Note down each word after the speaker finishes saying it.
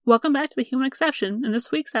Welcome back to The Human Exception. In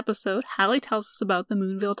this week's episode, Hallie tells us about the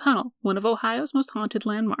Moonville Tunnel, one of Ohio's most haunted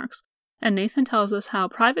landmarks, and Nathan tells us how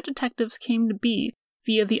private detectives came to be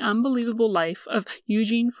via the unbelievable life of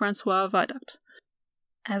Eugene Francois Viaduct.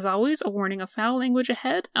 As always, a warning of foul language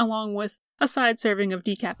ahead, along with a side serving of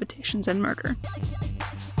decapitations and murder.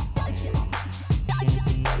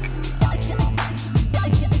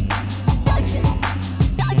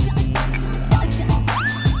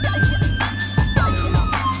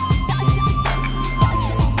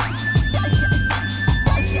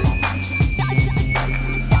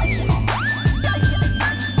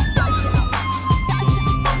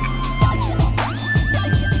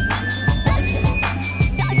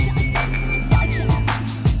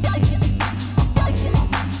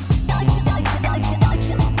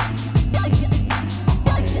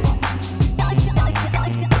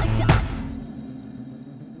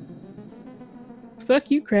 Fuck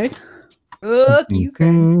you, Craig. Fuck you,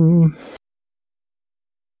 Craig.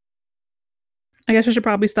 I guess I should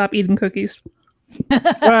probably stop eating cookies.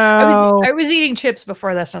 Wow. I was eating chips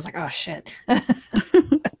before this, and I was like, oh, shit.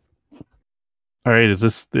 All right, is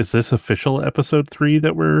this official episode 3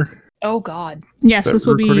 that we're... Oh, God. Yes, this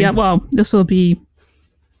will be... this will be...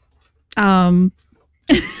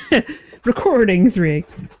 recording 3.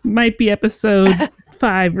 Might be episode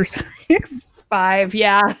 5 or 6. 5,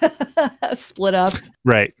 yeah. Split up.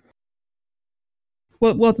 Right.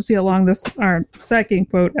 We'll have to see how long our second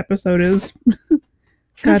quote episode is.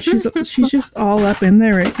 God, she's just all up in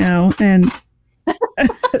there right now, and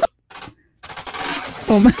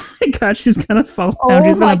oh my God, she's gonna fall down.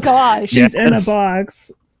 Oh my gosh, she's in a box,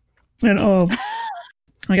 and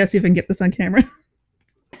I guess you can get this on camera.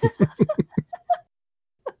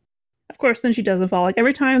 Of course, then she doesn't fall. Like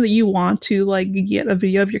every time that you want to get a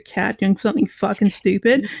video of your cat doing something fucking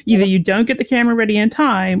stupid, either you don't get the camera ready in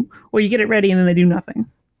time, or you get it ready and then they do nothing.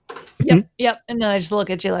 Yep. And then I just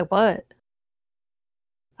look at you like, what?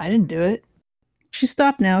 I didn't do it. She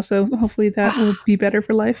stopped now, so hopefully that will be better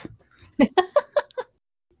for life.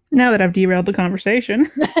 Now that I've derailed the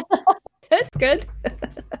conversation. That's good.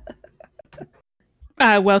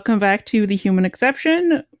 Welcome back to The Human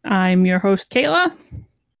Exception. I'm your host, Kayla.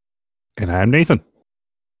 And I'm Nathan.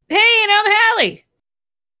 Hey, and I'm Hallie.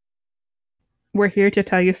 We're here to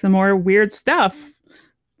tell you some more weird stuff.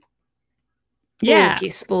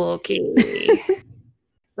 Spooky.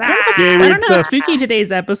 I don't know how spooky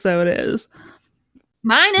today's episode is.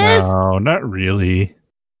 Mine is. No, not really.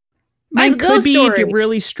 Mine could be if you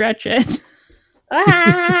really stretch it.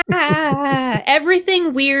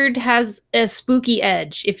 Everything weird has a spooky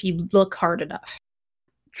edge if you look hard enough.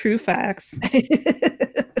 True facts.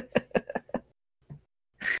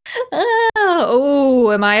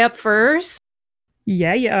 Am I up first?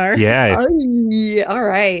 Yeah, you are. Yeah. All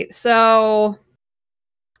right. So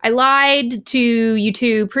I lied to you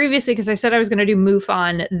two previously because I said I was going to do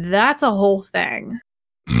MUFON. That's a whole thing.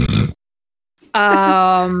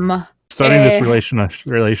 Starting this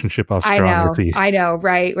relationship off strong with you. I know.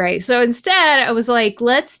 Right. So instead, I was like,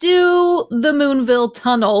 let's do the Moonville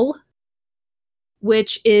Tunnel,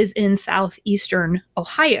 which is in southeastern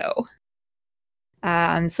Ohio.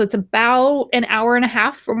 So it's about an hour and a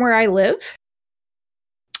half from where I live.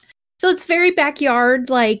 So it's very backyard,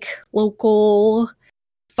 local,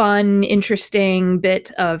 fun, interesting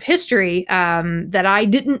bit of history that I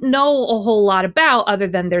didn't know a whole lot about, other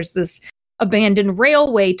than there's this abandoned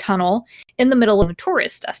railway tunnel in the middle of a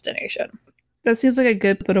tourist destination. That seems like a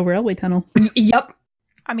good little railway tunnel. Yep.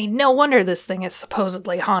 I mean, no wonder this thing is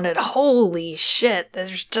supposedly haunted. Holy shit,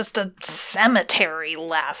 there's just a cemetery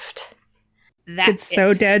left. It's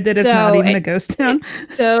so dead that it's not even a ghost town.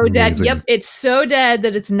 It's so dead. Yep, it's so dead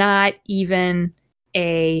that it's not even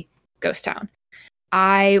a ghost town.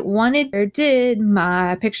 Where did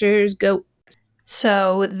my pictures go?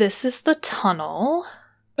 So this is the tunnel.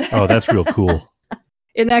 Oh, that's real cool.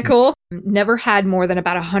 Isn't that cool? Never had more than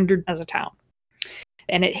about 100 as a town.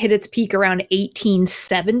 And it hit its peak around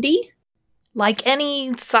 1870. Like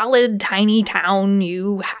any solid tiny town,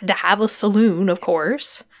 you had to have a saloon, of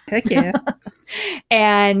course. Heck yeah.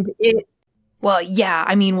 And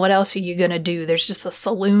what else are you going to do? There's just a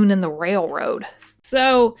saloon and the railroad.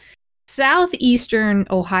 So southeastern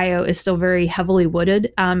Ohio is still very heavily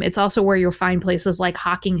wooded. It's also where you'll find places like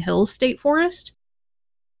Hocking Hills State Forest,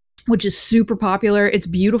 which is super popular. It's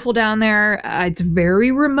beautiful down there. It's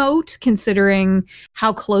very remote considering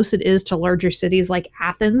how close it is to larger cities like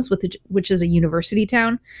Athens, which is a university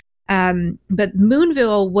town. But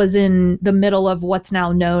Moonville was in the middle of what's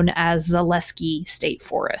now known as Zaleski State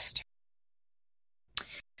Forest.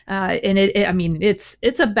 And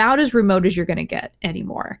it's about as remote as you're going to get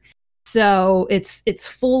anymore. So it's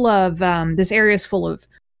full of this area is full of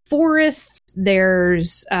forests.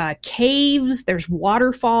 There's caves. There's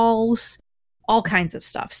waterfalls. All kinds of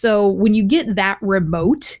stuff. So when you get that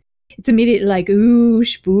remote, it's immediately like, ooh,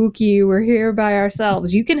 spooky. We're here by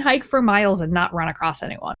ourselves. You can hike for miles and not run across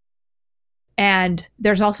anyone. And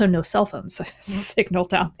there's also no cell phone signal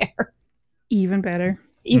down there. Even better.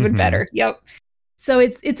 Even better. Yep. So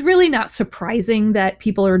it's really not surprising that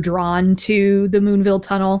people are drawn to the Moonville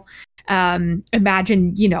Tunnel.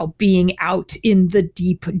 Imagine, being out in the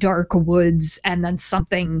deep, dark woods and then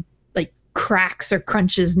something like cracks or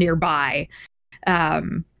crunches nearby.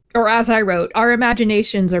 Or as I wrote, our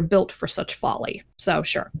imaginations are built for such folly. So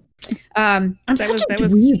sure. I'm such a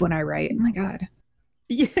dweeb when I write. Oh my God.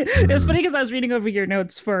 Yeah, it was funny because I was reading over your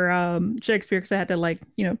notes for Shakespeare because I had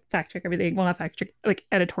to fact check everything. Well, not fact check, like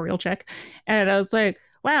editorial check. And I was like,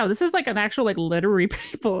 wow, this is like an actual like literary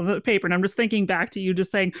paper. And I'm just thinking back to you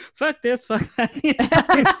just saying, fuck this, fuck that.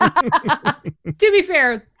 To be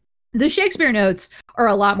fair, the Shakespeare notes are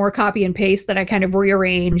a lot more copy and paste that I kind of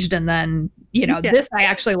rearranged. And then, this I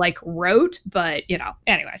actually wrote, but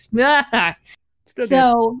anyways.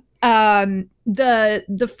 So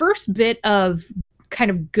the first bit of kind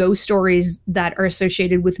of ghost stories that are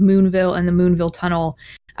associated with Moonville and the Moonville Tunnel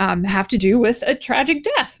have to do with a tragic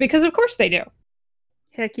death, because of course they do.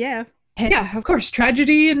 Heck yeah. Yeah, of course.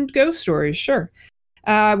 Tragedy and ghost stories, sure.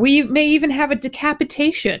 We may even have a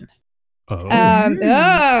decapitation. Oh.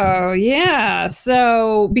 Oh, yeah.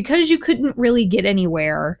 So because you couldn't really get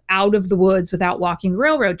anywhere out of the woods without walking the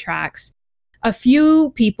railroad tracks, a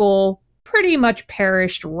few people pretty much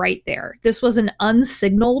perished right there. This was an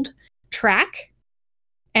unsignaled track.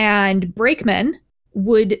 And brakemen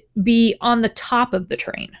would be on the top of the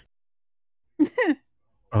train.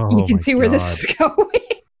 You can see where this is going.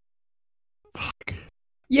 Fuck.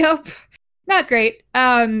 Yep. Not great.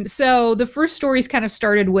 So the first stories kind of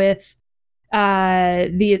started with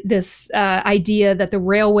this idea that the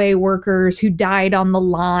railway workers who died on the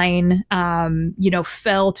line,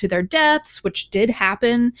 fell to their deaths, which did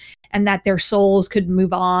happen, and that their souls could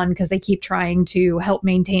move on because they keep trying to help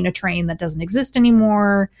maintain a train that doesn't exist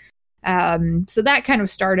anymore. So that kind of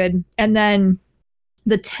started. And then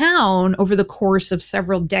the town, over the course of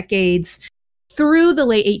several decades, through the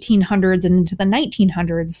late 1800s and into the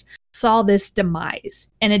 1900s, saw this demise.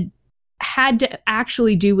 And it had to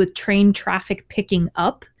actually do with train traffic picking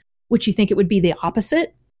up, which you think it would be the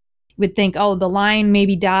opposite. You would think, oh, the line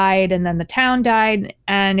maybe died and then the town died.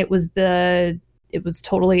 And it was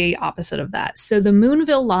totally opposite of that. So the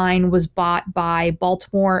Moonville line was bought by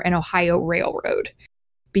Baltimore and Ohio Railroad.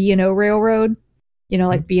 B&O Railroad,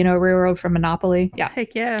 like B&O Railroad from Monopoly. Yeah.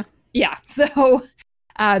 Heck yeah. Yeah. So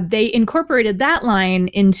they incorporated that line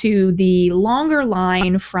into the longer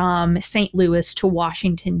line from St. Louis to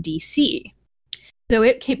Washington, D.C. So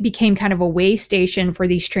it became kind of a way station for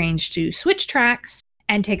these trains to switch tracks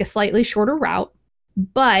and take a slightly shorter route.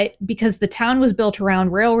 But because the town was built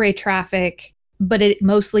around railway traffic, but it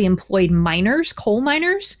mostly employed miners, coal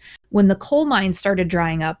miners, when the coal mines started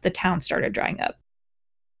drying up, the town started drying up.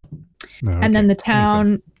 Oh, okay. And then the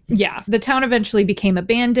town eventually became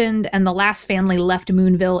abandoned, and the last family left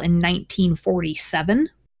Moonville in 1947.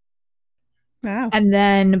 Wow. And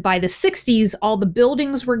then by the 60s, all the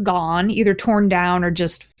buildings were gone, either torn down or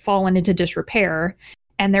just fallen into disrepair.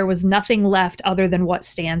 And there was nothing left other than what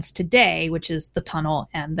stands today, which is the tunnel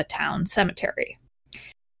and the town cemetery.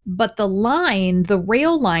 But the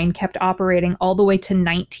rail line kept operating all the way to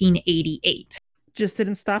 1988. Just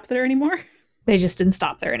didn't stop there anymore? They just didn't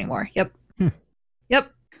stop there anymore. Yep.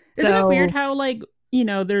 Yep. Isn't it weird how,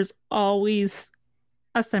 there's always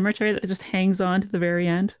a cemetery that just hangs on to the very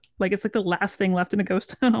end? Like, it's like the last thing left in a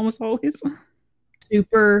ghost town almost always.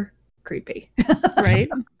 Super creepy. Right?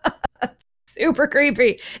 Super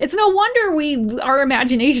creepy. It's no wonder our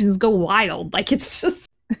imaginations go wild. Like, it's just...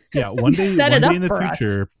 Yeah, one day in the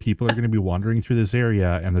future, people are going to be wandering through this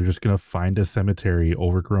area and they're just going to find a cemetery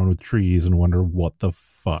overgrown with trees and wonder what the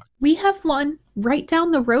fuck. We have one right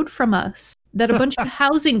down the road from us that a bunch of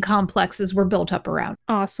housing complexes were built up around.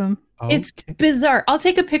 Awesome. Okay. It's bizarre. I'll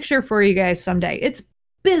take a picture for you guys someday. It's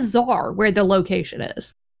bizarre where the location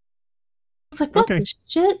is. It's like, what the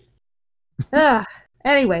shit?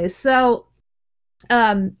 Anyway, so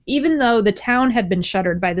even though the town had been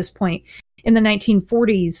shuttered by this point in the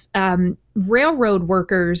 1940s, railroad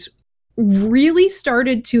workers really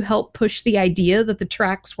started to help push the idea that the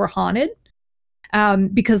tracks were haunted.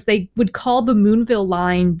 Because they would call the Moonville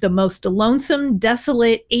line the most lonesome,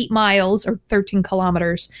 desolate 8 miles or 13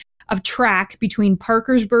 kilometers of track between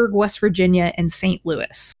Parkersburg, West Virginia, and St.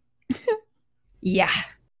 Louis. Yeah,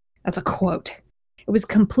 that's a quote. It was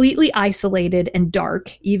completely isolated and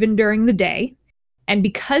dark, even during the day. And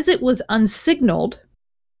because it was unsignaled,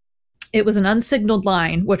 it was an unsignaled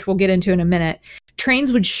line, which we'll get into in a minute.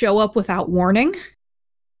 Trains would show up without warning.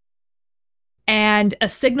 And a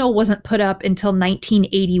signal wasn't put up until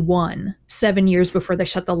 1981, 7 years before they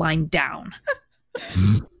shut the line down.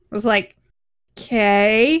 It was like,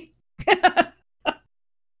 okay.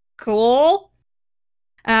 Cool.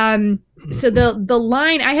 So the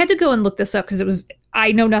line, I had to go and look this up because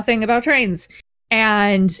I know nothing about trains.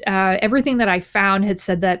 And everything that I found had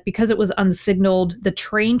said that because it was unsignaled, the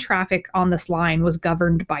train traffic on this line was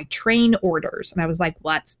governed by train orders. And I was like,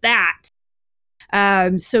 what's that?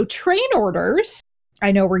 So train orders,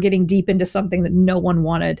 I know we're getting deep into something that no one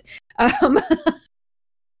wanted.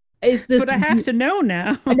 Is this? But I have to know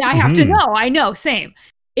now. I have to know. I know. Same.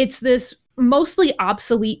 It's this mostly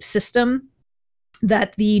obsolete system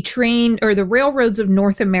that the train or the railroads of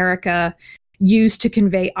North America used to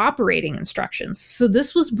convey operating instructions. So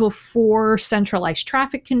this was before centralized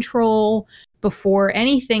traffic control, before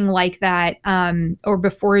anything like that, or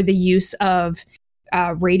before the use of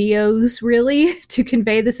radios, really, to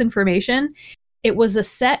convey this information. It was a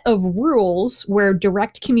set of rules where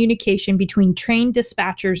direct communication between train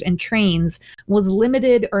dispatchers and trains was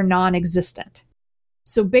limited or non-existent.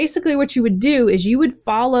 So basically what you would do is you would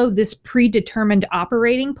follow this predetermined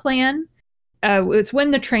operating plan. It's when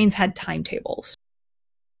the trains had timetables.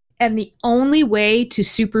 And the only way to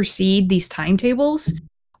supersede these timetables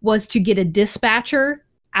was to get a dispatcher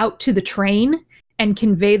out to the train and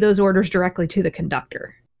convey those orders directly to the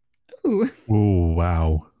conductor. Ooh. Ooh,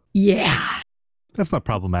 wow. Yeah. That's not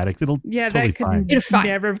problematic. It'll totally that could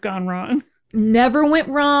never have gone wrong. Never went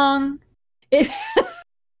wrong.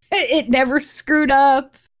 It never screwed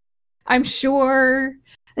up. I'm sure.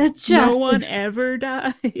 It's just no one ever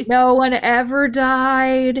died. No one ever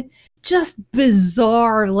died. Just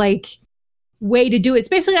bizarre, way to do it. It's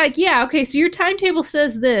basically like, yeah, okay, so your timetable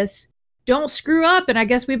says this. Don't screw up, and I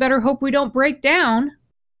guess we better hope we don't break down.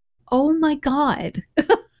 Oh my god.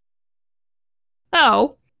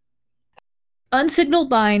 Oh.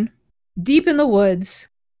 Unsignaled line, deep in the woods,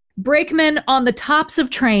 brakemen on the tops of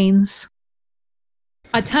trains,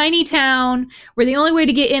 a tiny town where the only way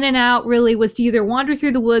to get in and out really was to either wander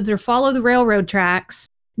through the woods or follow the railroad tracks.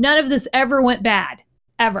 None of this ever went bad.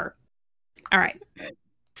 Ever. All right.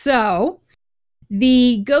 So,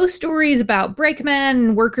 the ghost stories about brakemen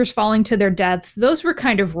and workers falling to their deaths, those were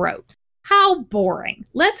kind of rote. How boring.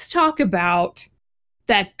 Let's talk about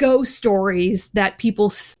that ghost stories that people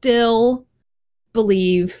still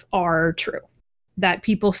believe are true, that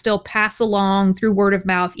people still pass along through word of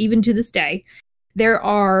mouth, even to this day. There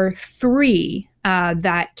are 3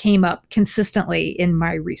 that came up consistently in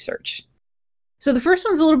my research. So the first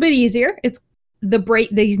one's a little bit easier. It's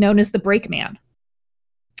he's known as the brakeman.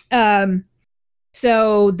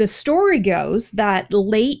 So the story goes that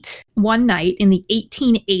late one night in the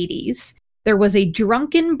 1880s, there was a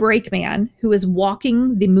drunken brakeman who was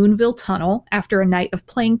walking the Moonville Tunnel after a night of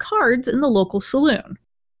playing cards in the local saloon.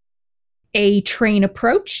 A train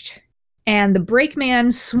approached, and the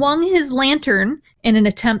brakeman swung his lantern in an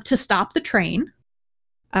attempt to stop the train,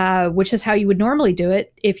 which is how you would normally do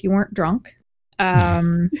it if you weren't drunk,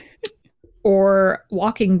 or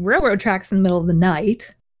walking railroad tracks in the middle of the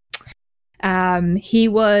night. He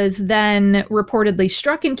was then reportedly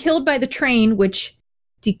struck and killed by the train, which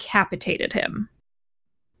decapitated him.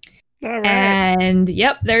 All right. And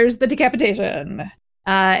yep, there's the decapitation.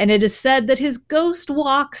 And it is said that his ghost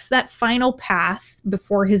walks that final path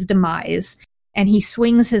before his demise, and he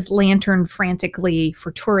swings his lantern frantically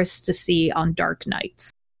for tourists to see on dark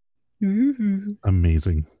nights. Mm-hmm.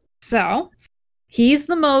 Amazing. So, he's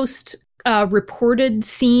the most reported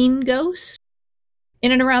seen ghost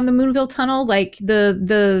in and around the Moonville Tunnel. Like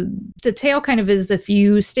the tale kind of is if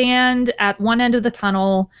you stand at one end of the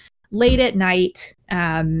tunnel late at night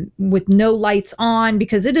with no lights on,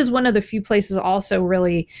 because it is one of the few places also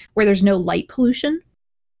really where there's no light pollution.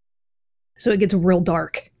 So it gets real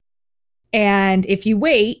dark. And if you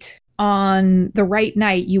wait on the right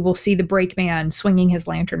night, you will see the brakeman swinging his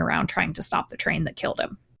lantern around trying to stop the train that killed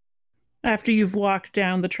him. After you've walked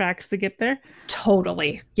down the tracks to get there?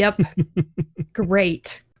 Totally. Yep.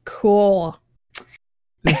 Great. Cool.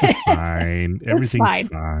 This is fine. Everything's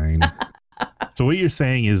fine. So what you're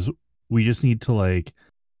saying is we just need to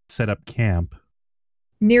set up camp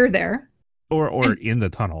near there. Or in the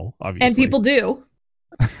tunnel, obviously. And people do.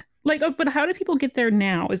 But how do people get there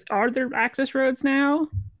now? Are there access roads now?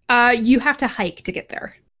 You have to hike to get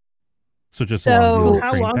there. So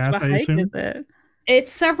how long of a hike is it?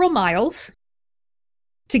 It's several miles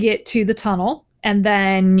to get to the tunnel. And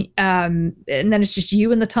then it's just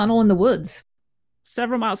you in the tunnel in the woods.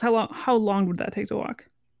 Several miles. How long would that take to walk?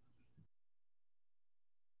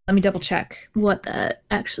 Let me double check what that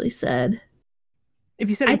actually said. If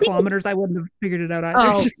you said in kilometers, I wouldn't have figured it out either.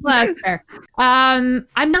 Oh, well, that's fair. I'm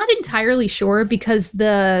not entirely sure because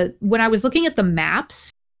when I was looking at the maps,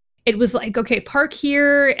 it was like, okay, park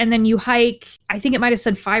here, and then you hike. I think it might have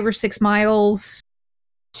said 5 or 6 miles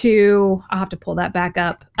to. I'll have to pull that back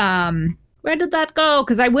up. Where did that go?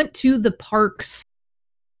 Because I went to the park's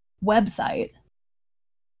website.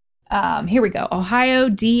 Here we go. Ohio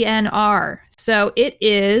DNR. So it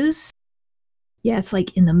is. Yeah, it's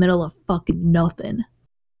like in the middle of fucking nothing.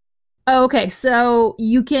 Okay, so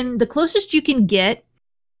the closest you can get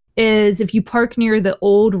is if you park near the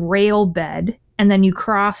old rail bed and then you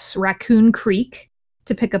cross Raccoon Creek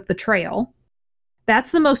to pick up the trail.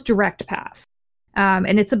 That's the most direct path.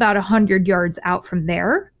 And it's about 100 yards out from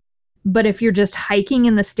there. But if you're just hiking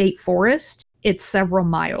in the state forest, it's several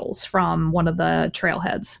miles from one of the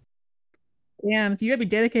trailheads. Yeah, you gotta be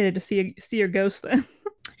dedicated to see your ghost then.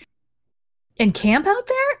 And camp out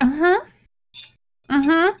there?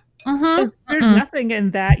 There's nothing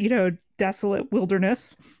in that, desolate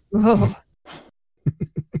wilderness. Oh.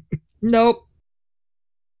 Nope.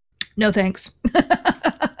 No thanks.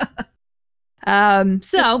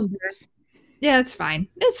 Yeah, it's fine.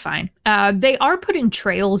 It's fine. They are putting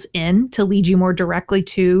trails in to lead you more directly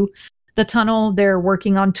to the tunnel. They're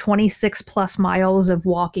working on 26 plus miles of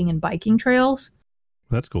walking and biking trails.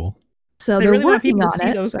 That's cool. So they're really working want on to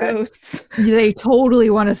see those ghosts. They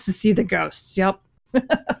totally want us to see the ghosts. Yep.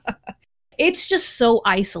 It's just so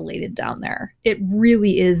isolated down there. It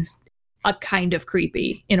really is a kind of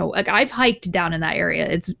creepy. Like I've hiked down in that area.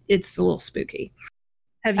 It's a little spooky.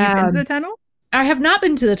 Have you been to the tunnel? I have not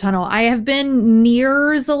been to the tunnel. I have been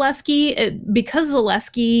near Zaleski because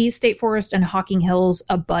Zaleski State Forest and Hocking Hills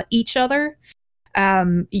abut each other.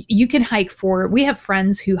 You can hike we have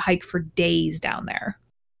friends who hike for days down there.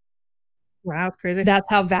 Wow, it's crazy. That's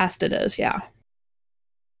how vast it is. Yeah.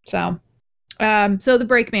 So the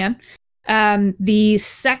Brakeman, the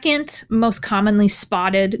second most commonly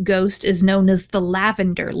spotted ghost is known as the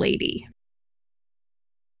Lavender Lady.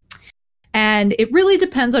 And it really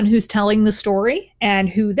depends on who's telling the story and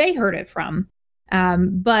who they heard it from.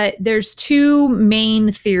 But there's 2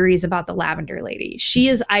 main theories about the Lavender Lady. She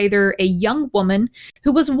is either a young woman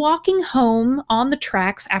who was walking home on the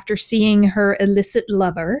tracks after seeing her illicit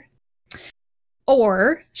lover,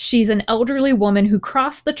 or she's an elderly woman who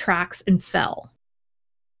crossed the tracks and fell.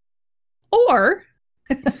 Or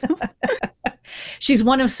she's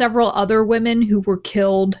one of several other women who were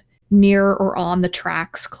killed near or on the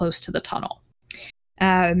tracks close to the tunnel.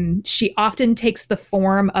 She often takes the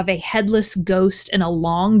form of a headless ghost in a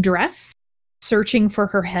long dress, searching for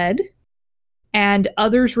her head. And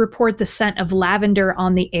others report the scent of lavender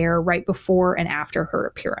on the air right before and after her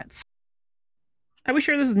appearance. Are we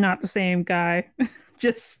sure this is not the same guy?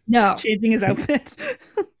 Just no. changing his outfit?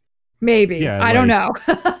 Maybe. Yeah, I don't know.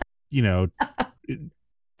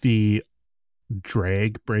 The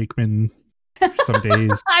drag brakeman some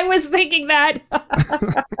days. I was thinking that.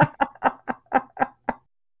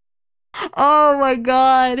 Oh my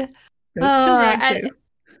god. Ghosts can drag too.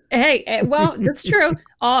 Hey, well, that's true.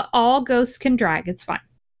 All ghosts can drag. It's fine.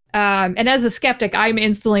 And as a skeptic, I'm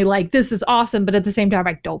instantly like, this is awesome. But at the same time,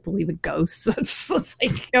 I don't believe in ghosts. It's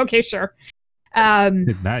like, okay, sure.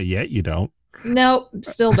 Not yet, you don't. Nope,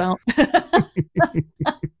 still don't.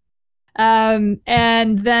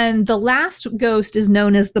 And then the last ghost is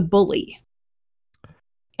known as the Bully.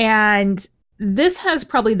 And this has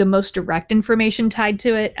probably the most direct information tied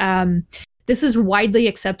to it. This is widely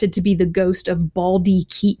accepted to be the ghost of Baldy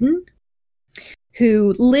Keaton,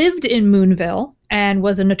 who lived in Moonville and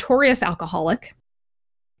was a notorious alcoholic.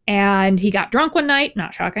 And he got drunk one night,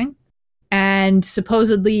 not shocking, and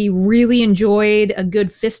supposedly really enjoyed a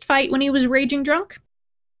good fist fight when he was raging drunk.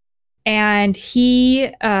 And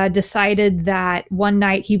he decided that one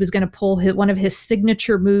night he was going to pull one of his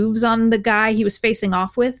signature moves on the guy he was facing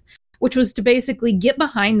off with, which was to basically get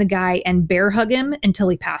behind the guy and bear hug him until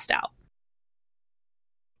he passed out.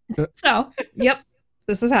 So, yep,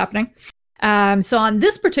 this is happening. So on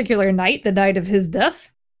this particular night, the night of his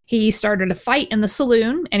death, he started a fight in the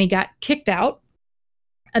saloon and he got kicked out.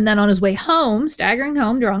 And then on his way home, staggering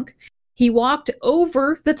home drunk, he walked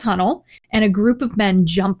over the tunnel and a group of men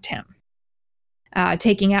jumped him,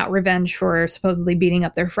 taking out revenge for supposedly beating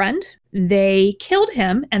up their friend. They killed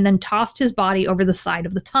him and then tossed his body over the side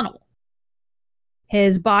of the tunnel.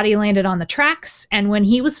 His body landed on the tracks, and when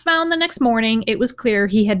he was found the next morning, it was clear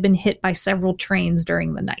he had been hit by several trains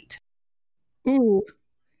during the night. Ooh.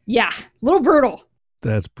 Yeah, a little brutal.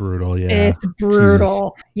 That's brutal, yeah. It's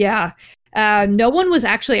brutal, Jesus. Yeah. No one was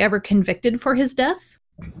actually ever convicted for his death.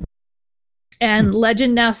 And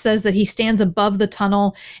legend now says that he stands above the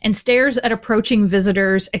tunnel and stares at approaching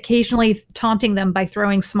visitors, occasionally taunting them by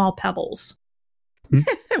throwing small pebbles.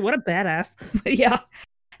 What a badass. Yeah.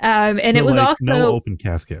 And so it was also... No open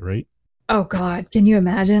casket, right? Oh, God. Can you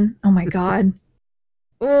imagine? Oh, my God.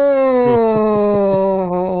 Oh,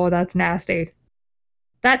 that's nasty.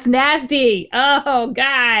 That's nasty. Oh,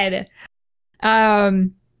 God.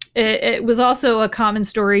 It was also a common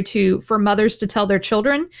story for mothers to tell their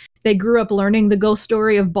children. They grew up learning the ghost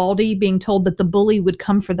story of Baldy being told that the bully would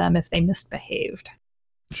come for them if they misbehaved.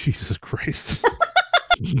 Jesus Christ.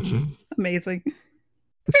 Amazing.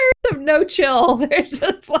 Parents have no chill. They're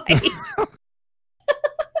just like...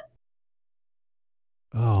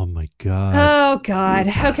 Oh my God. Oh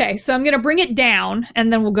God. Okay, so I'm gonna bring it down,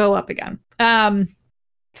 and then we'll go up again.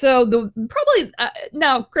 So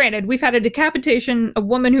now, granted, we've had a decapitation, a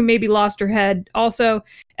woman who maybe lost her head, also,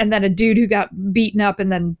 and then a dude who got beaten up,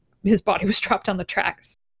 and then his body was dropped on the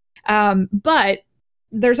tracks. But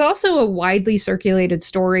there's also a widely circulated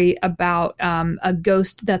story about a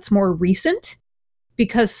ghost that's more recent,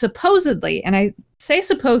 because supposedly, and I say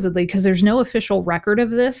supposedly because there's no official record of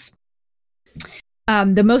this.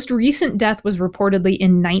 The most recent death was reportedly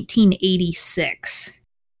in 1986,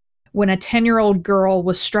 when a 10-year-old girl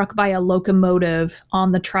was struck by a locomotive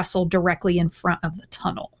on the trestle directly in front of the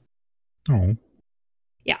tunnel. Oh.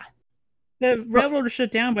 Yeah. The railroad was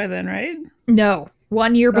shut down by then, right? No,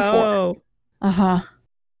 1 year before. Oh. Uh-huh.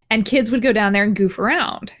 And kids would go down there and goof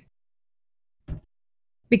around.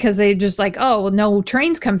 Because they just like, oh, well, no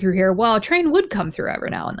trains come through here. Well, a train would come through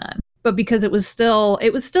every now and then. But because it was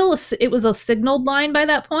a signaled line by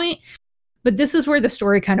that point. But this is where the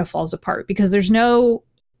story kind of falls apart, because there's no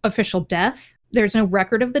official death. There's no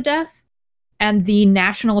record of the death. And the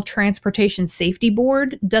National Transportation Safety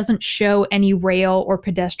Board doesn't show any rail or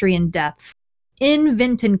pedestrian deaths in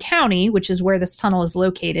Vinton County, which is where this tunnel is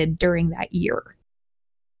located, during that year.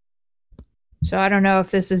 So I don't know if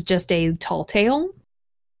this is just a tall tale,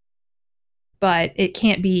 but it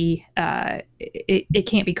can't be it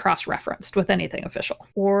can't be cross-referenced with anything official.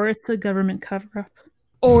 Or it's a government cover-up.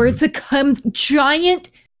 Or it's a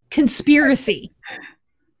giant conspiracy.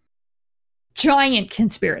 Giant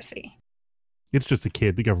conspiracy. It's just a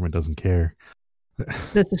kid. The government doesn't care.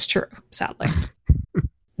 This is true, sadly.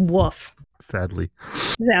 Woof. Sadly,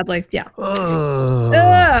 yeah. All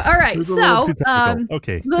right, so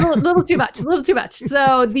okay, little too much.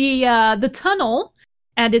 So the tunnel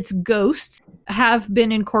and its ghosts have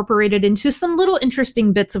been incorporated into some little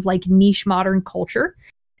interesting bits of like niche modern culture.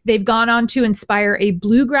 They've gone on to inspire a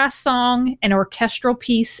bluegrass song, an orchestral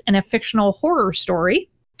piece, and a fictional horror story.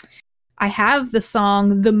 I have the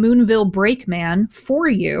song "The Moonville Brakeman" for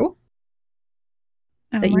you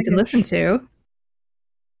that you can listen to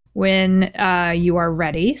when you are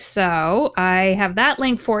ready. So I have that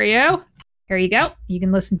link for you. Here you go. You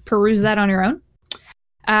can peruse that on your own.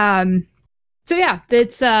 So yeah,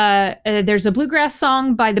 it's there's a bluegrass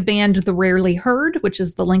song by the band The Rarely Heard, which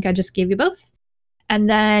is the link I just gave you both. And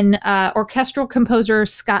then orchestral composer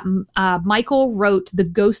Scott Michael wrote The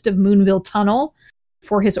Ghost of Moonville Tunnel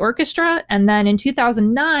for his orchestra. And then in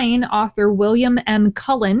 2009, author William M.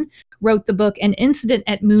 Cullen wrote the book An Incident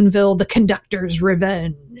at Moonville, The Conductor's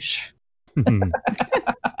Revenge. You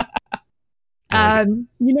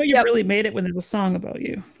really made it when there's a song about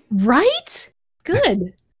you. Right?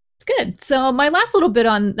 Good. It's good. So my last little bit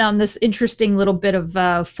on this interesting little bit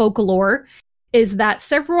of folklore is that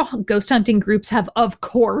several ghost hunting groups have, of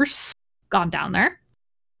course, gone down there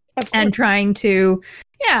and trying to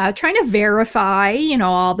verify,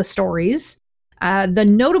 all the stories. The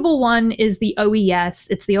notable one is the OES.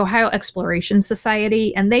 It's the Ohio Exploration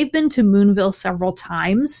Society, and they've been to Moonville several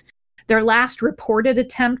times. Their last reported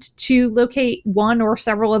attempt to locate one or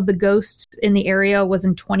several of the ghosts in the area was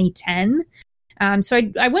in 2010. So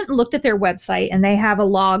I went and looked at their website, and they have a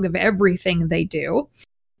log of everything they do.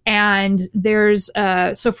 And there's,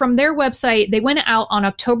 so from their website, they went out on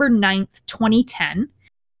October 9th, 2010.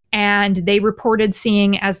 And they reported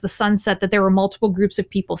seeing as the sun set that there were multiple groups of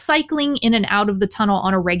people cycling in and out of the tunnel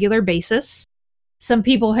on a regular basis. Some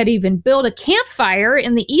people had even built a campfire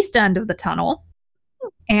in the east end of the tunnel.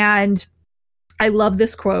 And I love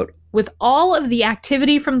this quote. With all of the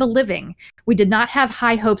activity from the living, we did not have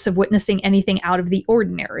high hopes of witnessing anything out of the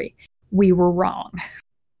ordinary. We were wrong.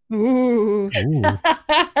 Ooh.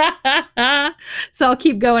 So I'll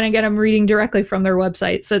keep going. Again, I'm reading directly from their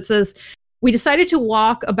website. So it says, we decided to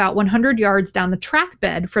walk about 100 yards down the track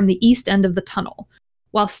bed from the east end of the tunnel.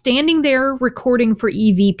 While standing there recording for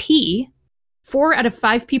EVP, 4 out of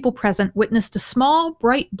 5 people present witnessed a small,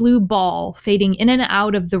 bright blue ball fading in and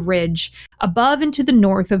out of the ridge above and to the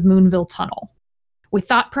north of Moonville Tunnel. We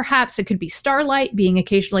thought perhaps it could be starlight being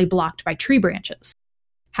occasionally blocked by tree branches.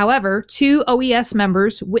 However, 2 OES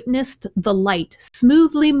members witnessed the light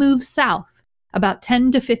smoothly move south about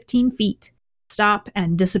 10 to 15 feet, stop,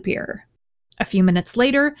 and disappear. A few minutes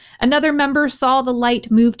later, another member saw the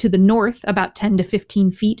light move to the north about 10 to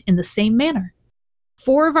 15 feet in the same manner.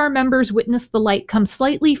 4 of our members witnessed the light come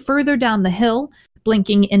slightly further down the hill,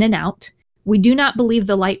 blinking in and out. We do not believe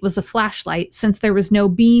the light was a flashlight since there was no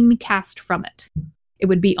beam cast from it. It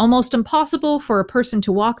would be almost impossible for a person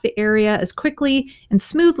to walk the area as quickly and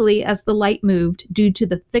smoothly as the light moved due to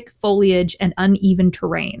the thick foliage and uneven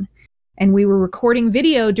terrain. And we were recording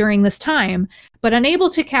video during this time, but unable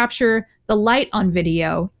to capture the light on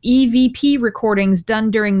video. EVP recordings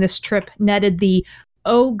done during this trip netted the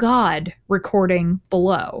 "Oh God" recording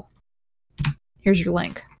below. Here's your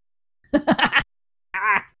link.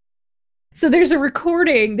 So there's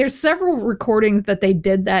several recordings that they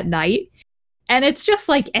did that night. And it's just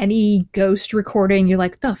like any ghost recording. You're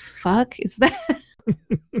like, the fuck is that?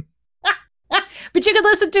 But you can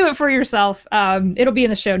listen to it for yourself. It'll be in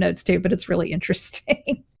the show notes too, but it's really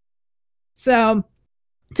interesting. So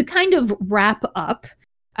to kind of wrap up,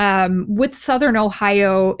 with Southern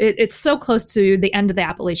Ohio, it's so close to the end of the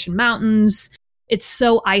Appalachian Mountains. It's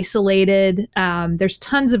so isolated. There's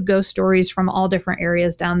tons of ghost stories from all different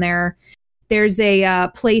areas down there. There's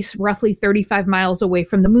a place roughly 35 miles away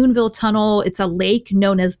from the Moonville Tunnel. It's a lake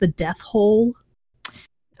known as the Death Hole.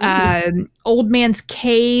 Old Man's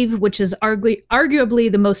Cave, which is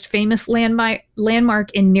arguably the most famous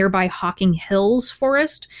landmark in nearby Hocking Hills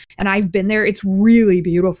Forest. And I've been there. It's really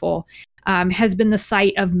beautiful. Has been the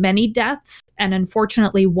site of many deaths. And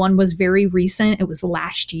unfortunately, one was very recent. It was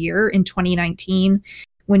last year in 2019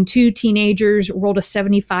 when 2 teenagers rolled a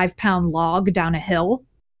 75-pound log down a hill.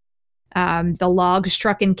 The log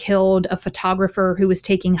struck and killed a photographer who was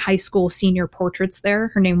taking high school senior portraits there.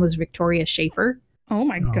 Her name was Victoria Schaefer. Oh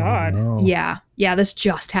my God. No. Yeah, this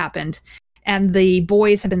just happened. And the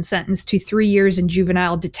boys have been sentenced to 3 years in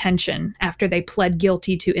juvenile detention after they pled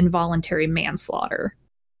guilty to involuntary manslaughter.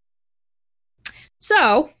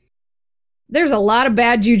 So, there's a lot of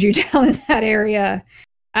bad juju down in that area.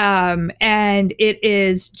 And it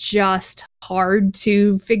is just hard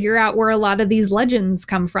to figure out where a lot of these legends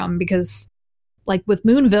come from because, like with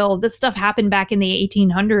Moonville, this stuff happened back in the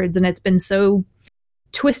 1800s and it's been so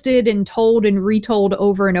twisted and told and retold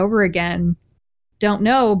over and over again. Don't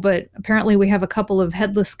know, but apparently we have a couple of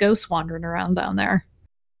headless ghosts wandering around down there.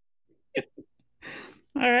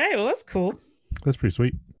 All right, well, that's cool. That's pretty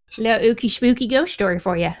sweet. Little ooky spooky ghost story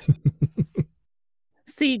for you.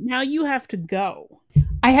 See, now you have to go.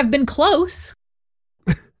 I have been close.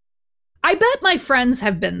 I bet my friends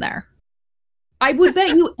have been there. I would bet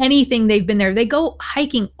you anything they've been there. They go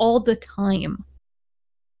hiking all the time.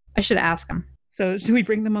 I should ask them. So, do we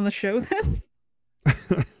bring them on the show then?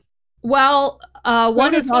 Well,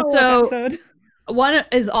 one is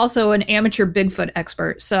also an amateur Bigfoot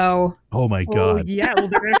expert. So, oh my God, yeah, well,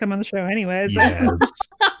 they're gonna come on the show anyways. Yes.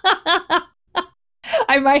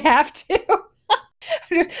 I might have to.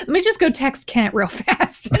 Let me just go text Kent real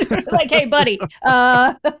fast. Like, hey, buddy. He's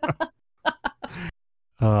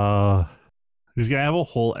gonna have a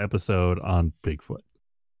whole episode on Bigfoot.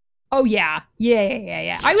 Oh yeah.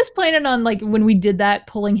 I was planning on, like, when we did that,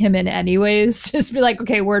 pulling him in anyways. Just be like,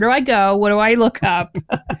 okay, where do I go? What do I look up?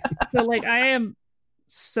 So, like, I am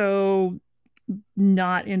so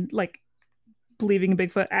not in, like, believing in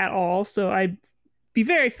Bigfoot at all. So I'd be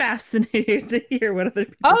very fascinated to hear what other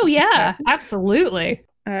people. Oh yeah, absolutely.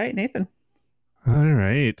 All right, Nathan. All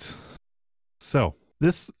right. So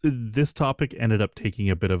this topic ended up taking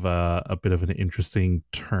a bit of an interesting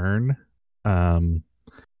turn.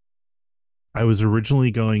 I was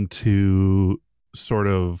originally going to sort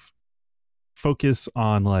of focus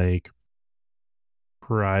on, like,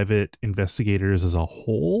 private investigators as a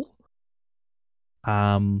whole.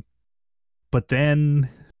 But then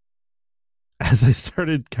as I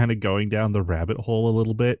started kind of going down the rabbit hole a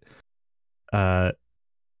little bit, I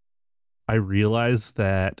realized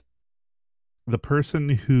that the person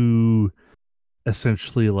who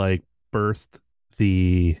essentially, like, birthed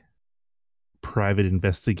the private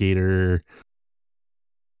investigator,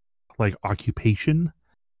 like, occupation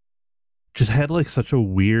just had, like, such a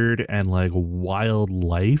weird and, like, wild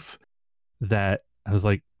life that I was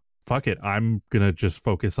like, fuck it, I'm gonna just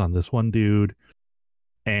focus on this one dude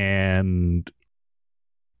and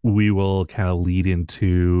we will kind of lead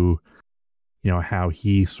into, you know, how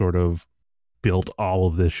he sort of built all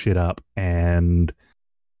of this shit up, and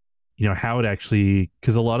how it actually,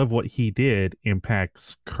 because a lot of what he did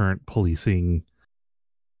impacts current policing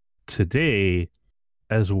today,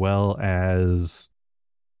 as well as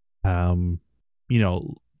you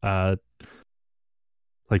know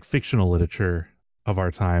like fictional literature of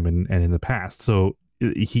our time and in the past. So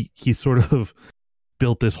he sort of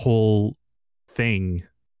built this whole thing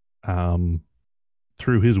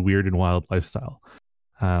through his weird and wild lifestyle.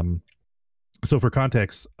 So for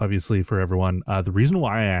context, obviously for everyone, the reason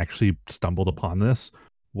why I actually stumbled upon this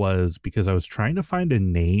was because I was trying to find a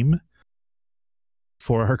name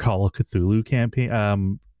for our Call of Cthulhu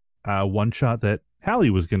campaign, one shot that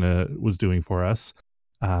Hallie was doing for us,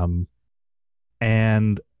 and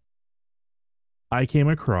I came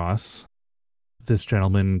across this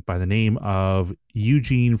gentleman by the name of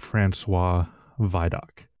Eugene Francois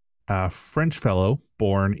Vidocq, a French fellow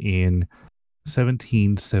born in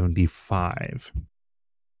 1775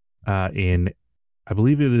 in, I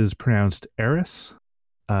believe it is pronounced Arras,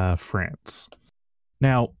 France.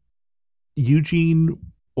 Now, Eugene,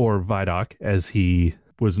 or Vidocq, as he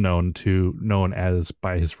was known as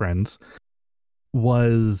by his friends,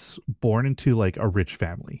 was born into like a rich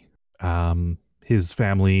family. His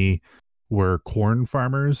family were corn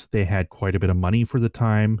farmers. They had quite a bit of money for the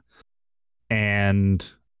time, and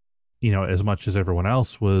as much as everyone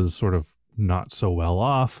else was sort of not so well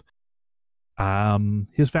off,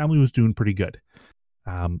 his family was doing pretty good.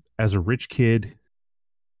 As a rich kid,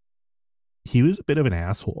 he was a bit of an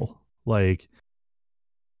asshole. Like,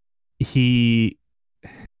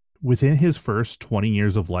 within his first 20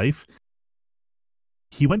 years of life,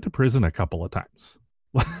 he went to prison a couple of times.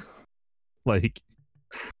 Like,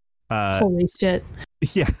 holy shit.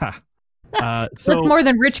 Yeah. So that's more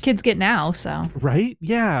than rich kids get now, so. Right?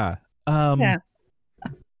 Yeah. Yeah.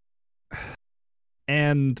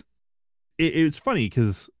 And it's funny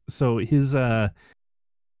because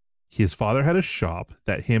his father had a shop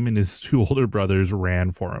that him and his two older brothers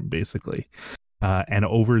ran for him, basically. And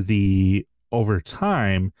over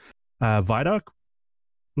time, Vidocq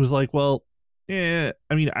was like, well, I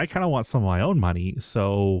mean, I kind of want some of my own money.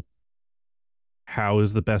 So how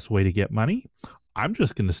is the best way to get money? I'm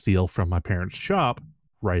just going to steal from my parents' shop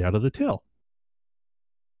right out of the till.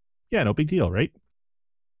 Yeah, no big deal, right?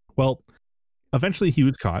 Well, eventually he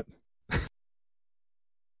was caught.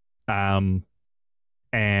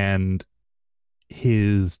 And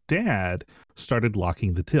his dad started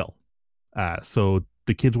locking the till. So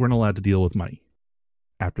the kids weren't allowed to deal with money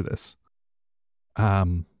after this.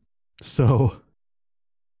 So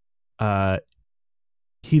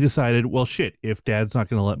he decided, well, shit, if dad's not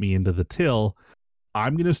going to let me into the till,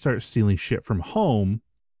 I'm going to start stealing shit from home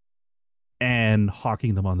and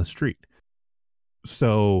hawking them on the street.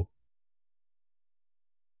 So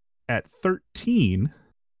at 13,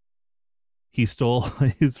 he stole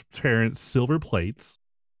his parents' silver plates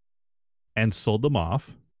and sold them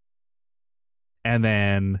off, and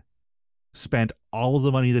then spent all of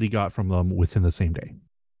the money that he got from them within the same day.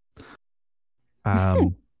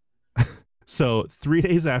 So 3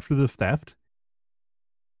 days after the theft,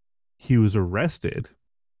 he was arrested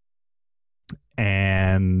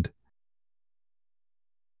and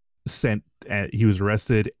his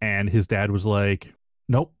dad was like,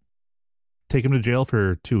 nope, take him to jail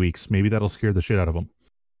for 2 weeks. Maybe that'll scare the shit out of him.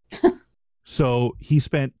 So he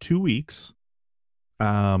spent 2 weeks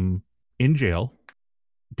in jail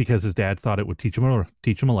because his dad thought it would teach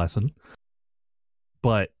him a lesson,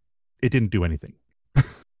 but it didn't do anything.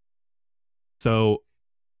 So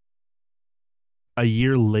a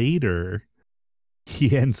year later,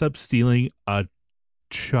 he ends up stealing a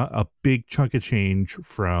big chunk of change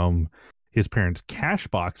from his parents' cash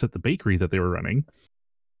box at the bakery that they were running,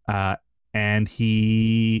 and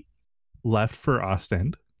he left for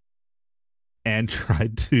Ostend and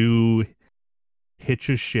tried to hitch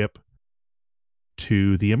a ship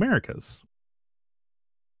to the Americas.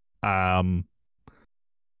 But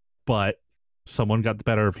someone got the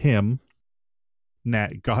better of him,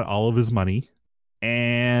 got all of his money,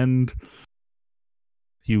 and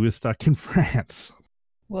he was stuck in France.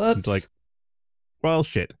 Whoops. He's like, well,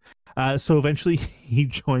 shit. So eventually he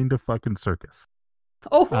joined a fucking circus.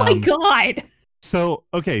 Oh my god. So,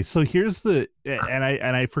 okay, so here's and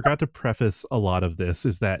I forgot to preface a lot of this,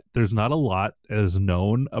 is that there's not a lot as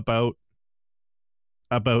known about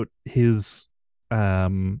his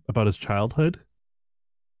childhood,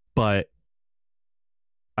 but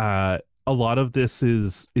a lot of this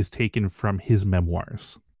is taken from his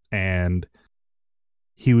memoirs, and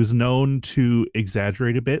he was known to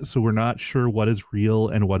exaggerate a bit, so we're not sure what is real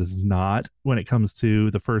and what is not when it comes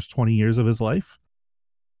to the first 20 years of his life.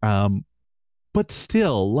 But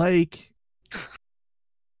still, like,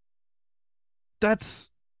 that's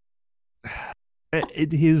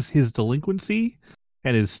his delinquency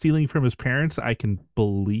and his stealing from his parents. I can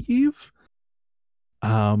believe.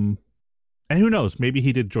 And who knows? Maybe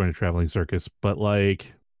he did join a traveling circus, but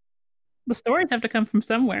like, The stories have to come from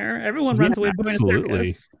somewhere. Everyone yeah, runs away to join a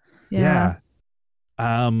absolutely. circus. Yeah.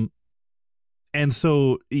 And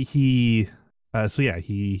so he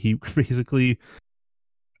he basically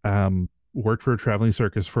worked for a traveling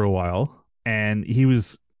circus for a while, and he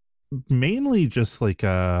was mainly just like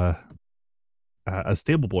a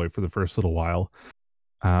stable boy for the first little while,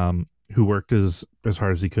 who worked as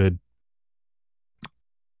hard as he could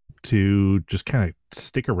to just kind of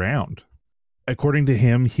stick around. According to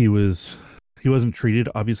him, he wasn't treated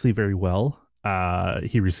obviously very well.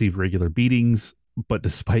 He received regular beatings, but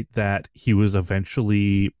despite that, he was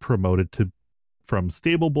eventually promoted from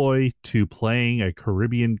stable boy to playing a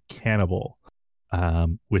Caribbean cannibal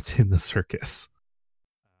within the circus.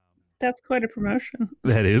 That's quite a promotion.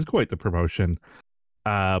 That is quite the promotion.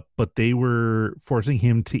 But they were forcing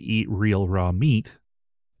him to eat real raw meat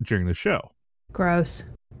during the show. Gross.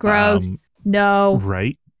 No.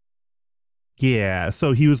 Right? Yeah.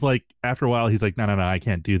 So he was like, after a while, he's like, no, I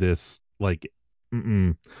can't do this. Like,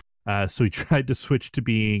 mm-mm. So he tried to switch to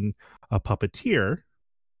being a puppeteer,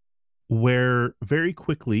 where very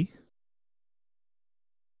quickly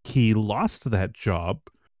he lost that job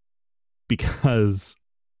because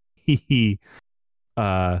he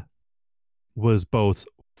was both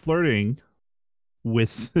flirting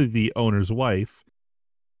with the owner's wife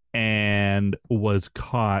and was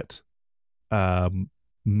caught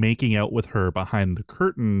making out with her behind the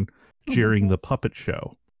curtain during the puppet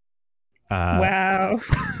show. Wow.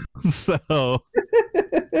 So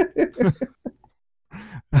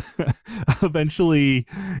eventually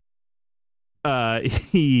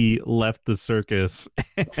he left the circus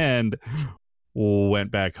and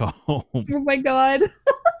went back home. Oh my god.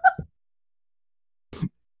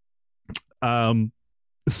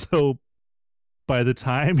 So by the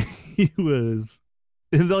time he was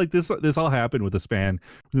like this all happened within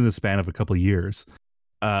the span of a couple of years.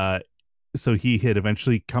 So he had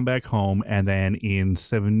eventually come back home, and then in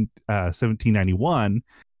 1791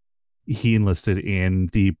 he enlisted in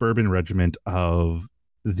the Bourbon Regiment of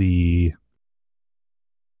the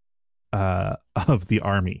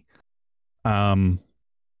army.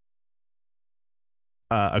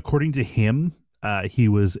 According to him, he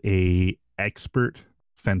was a expert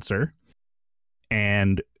fencer,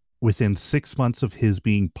 and within 6 months of his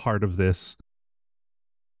being part of this,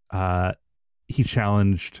 he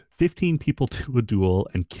challenged 15 people to a duel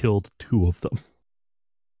and killed 2 of them.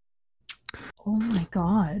 Oh my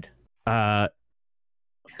god.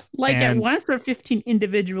 Like at once, or 15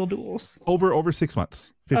 individual duels? Over 6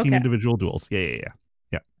 months. 15 individual duels. Yeah.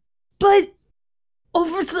 But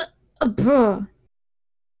over the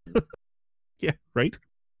yeah, right?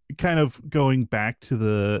 Kind of going back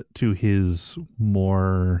to his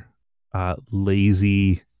more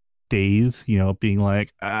lazy days, being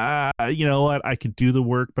like, you know what, I could do the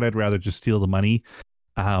work, but I'd rather just steal the money.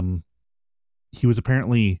 He was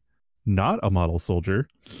apparently not a model soldier,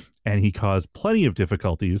 and he caused plenty of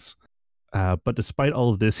difficulties. But despite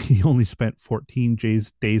all of this, he only spent 14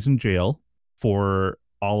 days in jail for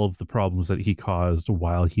all of the problems that he caused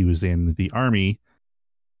while he was in the army.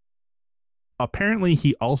 Apparently,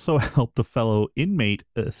 he also helped a fellow inmate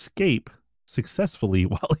escape successfully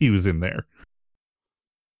while he was in there.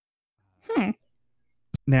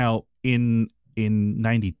 Now, in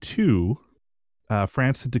 92,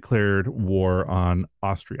 France had declared war on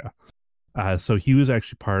Austria. So he was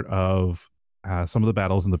actually part of some of the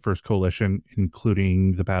battles in the First Coalition,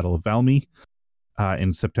 including the Battle of Valmy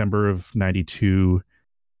in September of 92.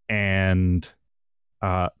 And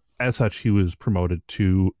as such, he was promoted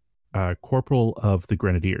to Corporal of the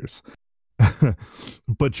Grenadiers.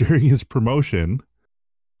 But during his promotion,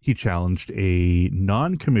 he challenged a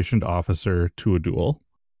non-commissioned officer to a duel.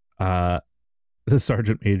 The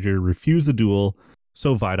sergeant major refused the duel,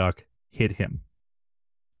 so Vidocq hit him.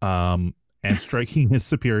 And striking his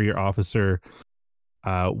superior officer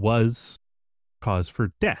was cause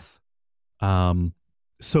for death.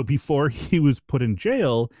 So before he was put in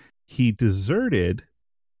jail, he deserted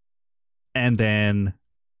and then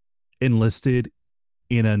enlisted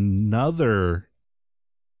in another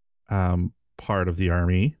part of the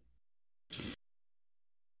army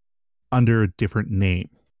under a different name.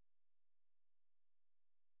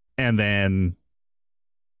 And then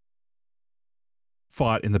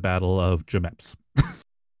fought in the Battle of Jemappes.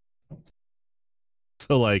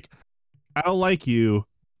 So, like, I don't like you,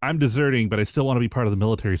 I'm deserting, but I still want to be part of the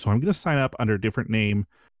military, so I'm going to sign up under a different name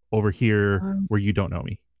over here where you don't know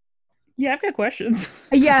me. Yeah, I've got questions.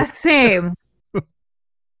 Yeah, same.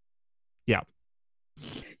 Yeah.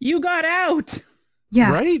 You got out.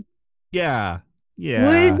 Yeah. Right? Yeah. Yeah.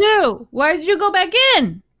 What did you do? Why did you go back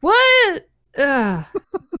in? What? Ugh.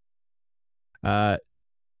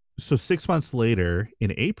 So 6 months later,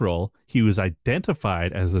 in April, he was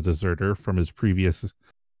identified as a deserter from his previous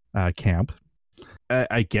camp.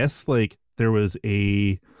 I guess like there was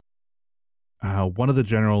a one of the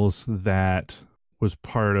generals that was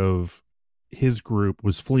part of his group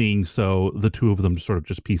was fleeing, so the two of them sort of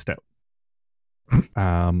just pieced out.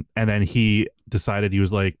 And then he decided, he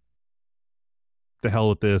was like, "The hell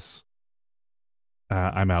with this!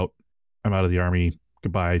 I'm out. I'm out of the army.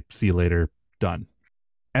 Goodbye. See you later. Done."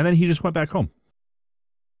 And then he just went back home.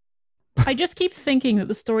 I just keep thinking that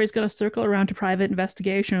the story is going to circle around to private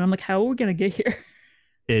investigation. And I'm like, how are we going to get here?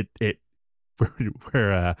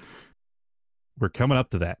 We're coming up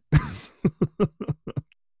to that.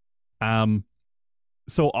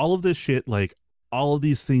 So all of this shit, like all of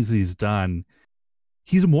these things that he's done,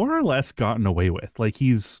 he's more or less gotten away with. Like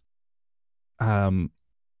he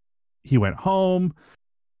went home,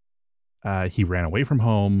 he ran away from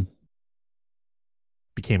home,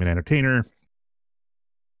 became an entertainer,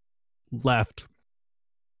 left,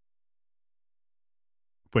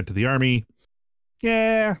 went to the army.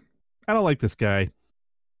 Yeah, I don't like this guy.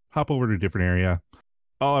 Hop over to a different area.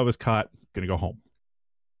 Oh, I was caught. Gonna go home.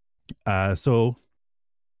 So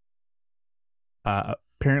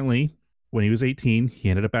apparently, when he was 18, he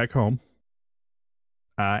ended up back home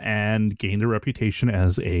and gained a reputation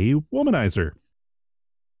as a womanizer.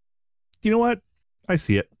 You know what? I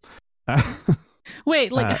see it.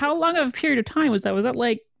 Wait, like how long of a period of time was that? Was that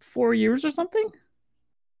like 4 years or something?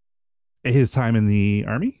 His time in the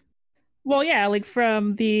army? Well, yeah, like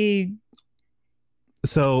from the...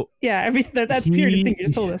 So... Yeah, that period of thing you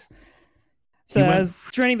just told us.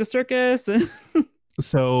 Joining the circus.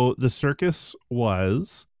 So the circus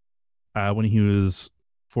was when he was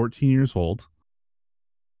 14 years old.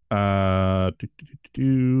 So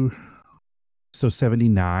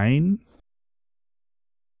 79.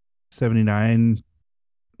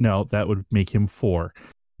 No, that would make him 4.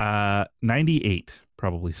 98,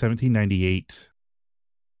 probably 1798,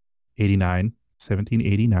 89,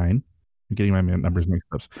 1789. I'm getting my numbers mixed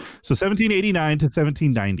up. So 1789 to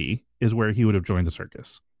 1790 is where he would have joined the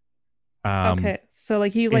circus. Okay, so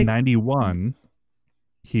like in 91,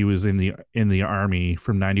 he was in the army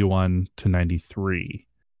from 91 to 93.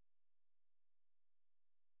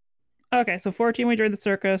 Okay, so 14 we joined the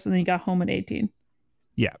circus, and then he got home at 18.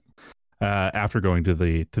 Yeah, after going to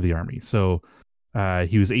the army. So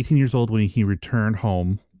he was 18 years old when he returned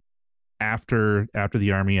home after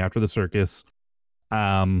the army, after the circus.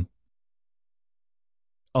 A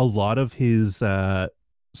lot of his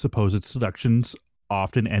supposed seductions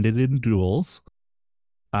often ended in duels.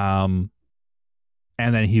 And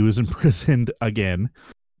then he was imprisoned again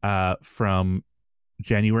from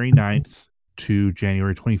January 9th to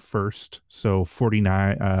January 21st. So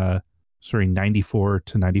 94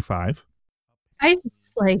 to 95. I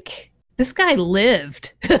just like, this guy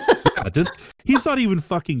lived. Yeah, he's not even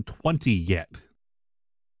fucking 20 yet.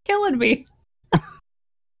 Killing me.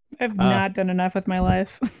 I've not done enough with my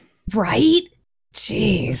life. Right?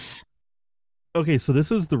 Jeez. Okay, so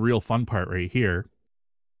this is the real fun part right here.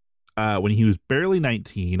 When he was barely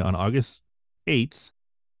 19, on August 8th,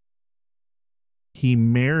 he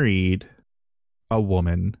married a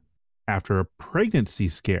woman after a pregnancy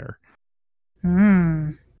scare.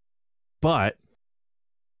 But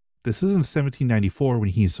this is in 1794 when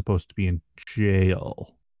he's supposed to be in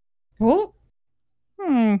jail. Oh.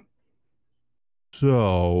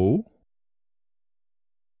 So...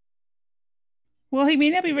 Well, he may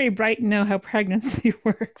not be very bright and know how pregnancy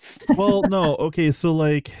works. Well, no. Okay, so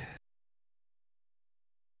like...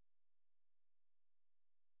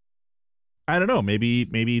 I don't know. Maybe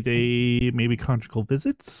conjugal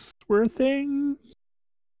visits were a thing.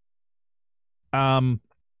 Oh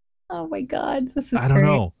my god, this is I don't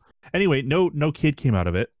know. Anyway, no kid came out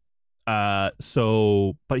of it.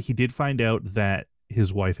 But he did find out that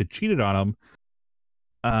his wife had cheated on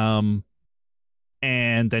him.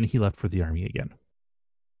 And then he left for the army again.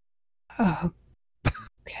 Oh,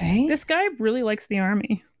 okay. This guy really likes the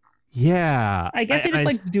army. Yeah. I guess he just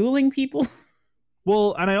likes dueling people.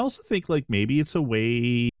 Well, and I also think like maybe it's a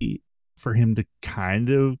way for him to kind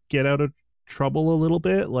of get out of trouble a little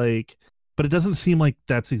bit, like, but it doesn't seem like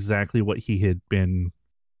that's exactly what he had been.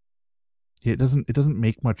 It doesn't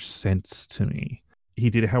make much sense to me. He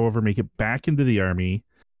did, however, make it back into the army,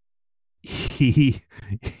 he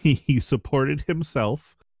he supported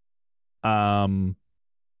himself by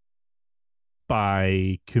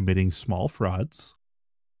committing small frauds.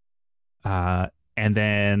 And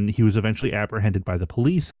then he was eventually apprehended by the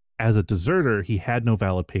police. As a deserter, he had no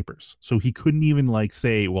valid papers. So he couldn't even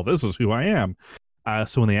say, well, this is who I am.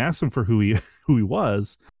 So when they asked him for who he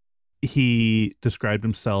was, he described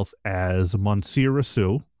himself as Monsieur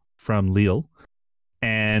Rousseau from Lille,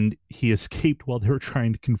 and he escaped while they were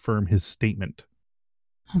trying to confirm his statement.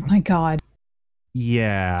 Oh my God.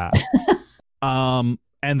 Yeah. And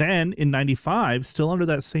then in 95, still under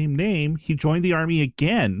that same name, he joined the army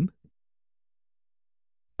again,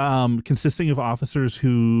 consisting of officers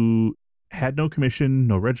who had no commission,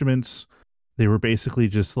 no regiments. They were basically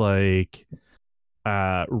just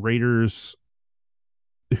raiders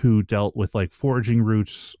who dealt with foraging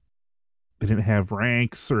routes. They didn't have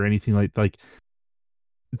ranks or anything like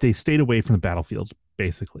they stayed away from the battlefields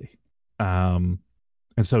basically. And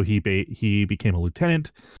so he became a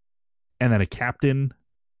lieutenant and then a captain.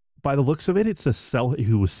 By the looks of it,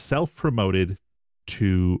 who was self-promoted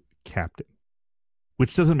to captain,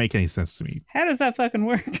 which doesn't make any sense to me. How does that fucking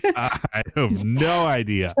work? I have no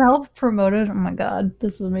idea. Self-promoted? Oh my God,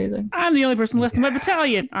 this is amazing. I'm the only person left in my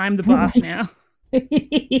battalion. I'm the boss now.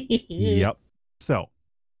 Yep. So,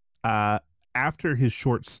 after his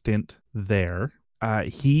short stint there,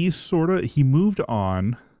 he moved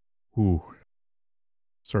on. Ooh.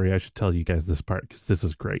 Sorry, I should tell you guys this part because this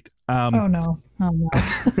is great. Oh no.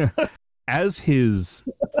 As his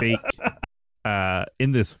fake,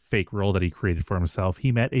 in this fake role that he created for himself,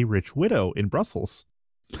 he met a rich widow in Brussels,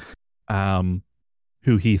 who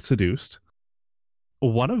he seduced.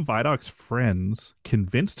 One of Vidocq's friends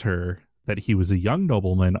convinced her that he was a young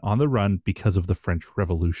nobleman on the run because of the French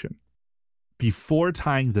Revolution. Before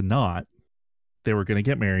tying the knot, they were going to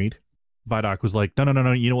get married. Vidocq was like,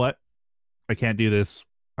 no, you know what? I can't do this.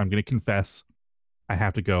 I'm going to confess. I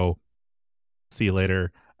have to go. See you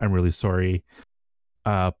later. I'm really sorry.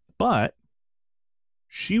 But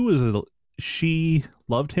she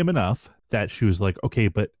loved him enough that she was like, okay,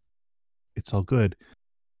 but it's all good.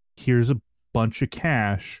 Here's a bunch of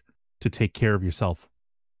cash to take care of yourself.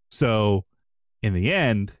 So in the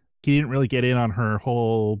end, he didn't really get in on her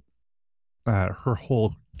whole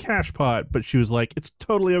cash pot, but she was like, it's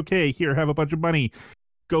totally okay. Here, have a bunch of money.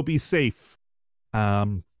 Go be safe.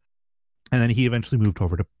 And then he eventually moved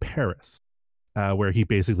over to Paris, where he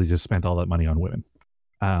basically just spent all that money on women.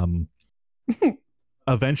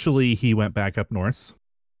 Eventually, he went back up north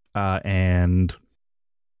and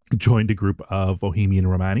joined a group of Bohemian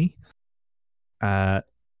Romani. And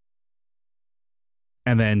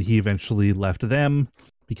then he eventually left them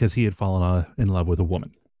because he had fallen in love with a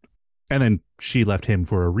woman. And then she left him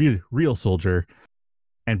for a real soldier.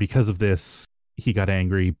 And because of this, he got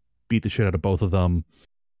angry, beat the shit out of both of them,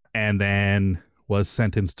 and then was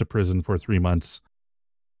sentenced to prison for 3 months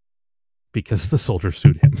because the soldier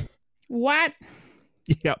sued him. What?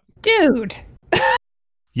 Yep. Dude.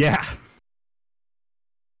 Yeah.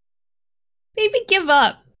 Maybe give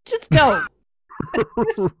up. Just don't.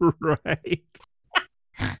 Right.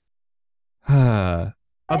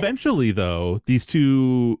 Eventually, though, these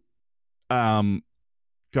two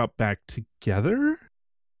got back together,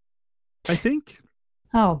 I think.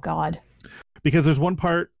 Oh, God. Because there's one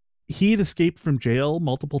part, he had escaped from jail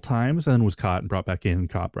multiple times and was caught and brought back in,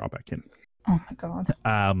 brought back in. Oh, my God.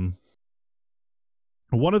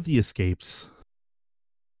 One of the escapes,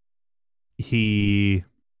 this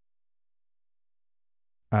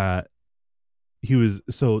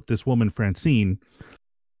woman, Francine,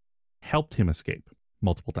 helped him escape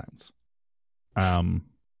multiple times.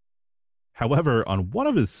 However, on one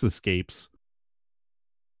of his escapes,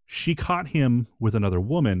 she caught him with another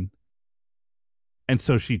woman, and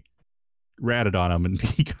so she ratted on him, and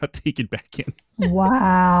he got taken back in.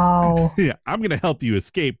 Wow. Yeah, I'm going to help you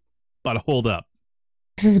escape, but hold up.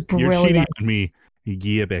 This is brilliant. You're cheating on me. You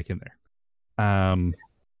get back in there.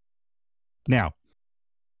 Now,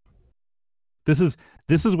 this is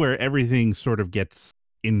where everything sort of gets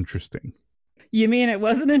interesting. You mean it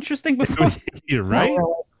wasn't interesting before? You're right.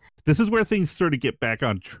 This is where things sort of get back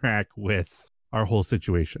on track with our whole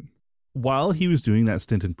situation. While he was doing that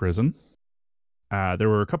stint in prison, there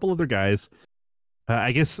were a couple other guys.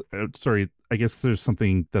 I guess there's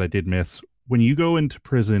something that I did miss. When you go into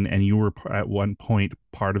prison and you were at one point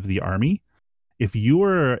part of the army, if you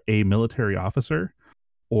were a military officer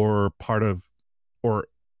or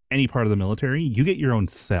any part of the military, you get your own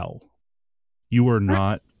cell. You are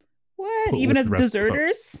not. What? Even as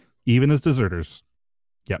deserters? Even as deserters.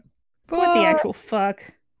 Yep. What the actual fuck?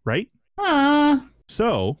 Right? Ah.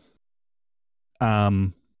 So,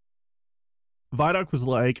 Vidoc was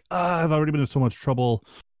like, I've already been in so much trouble.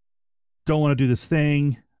 Don't want to do this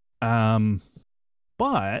thing.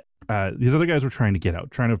 But these other guys were trying to get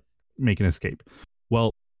out, trying to make an escape.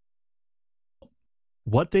 Well,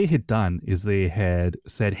 what they had done is they had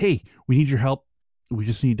said, hey, we need your help. We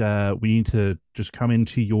need to just come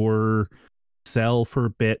into your cell for a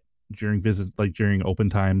bit during during open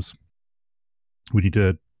times. We need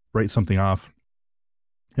to write something off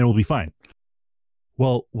and we'll be fine.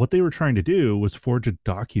 Well, what they were trying to do was forge a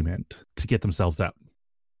document to get themselves out.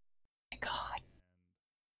 Oh my God.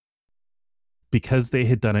 Because they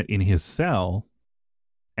had done it in his cell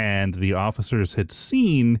and the officers had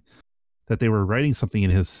seen that they were writing something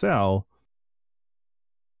in his cell,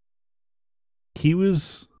 he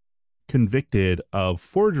was convicted of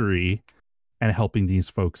forgery and helping these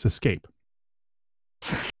folks escape.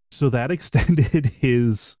 So that extended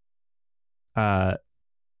his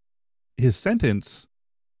sentence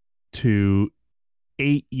to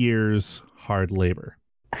 8 years hard labor.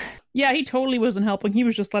 Yeah, he totally wasn't helping. He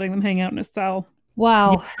was just letting them hang out in his cell.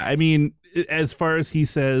 Wow. Yeah, I mean, as far as he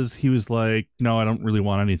says, he was like, no, I don't really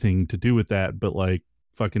want anything to do with that, but like,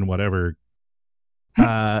 fucking whatever.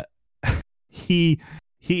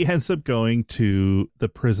 He ends up going to the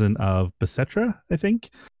prison of Besetra, I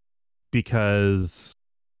think, because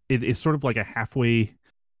it's sort of like a halfway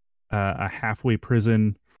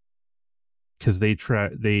prison, because they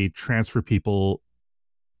transfer people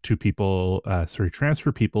to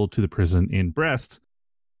the prison in Brest,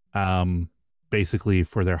 basically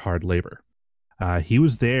for their hard labor. He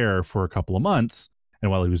was there for a couple of months,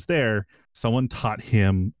 and while he was there, someone taught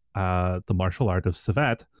him the martial art of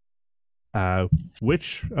Savate,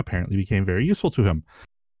 which apparently became very useful to him.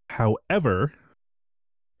 However,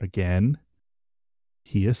 again,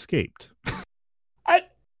 he escaped. I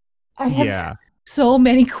have so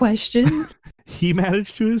many questions. He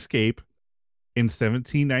managed to escape in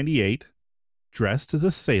 1798, dressed as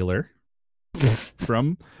a sailor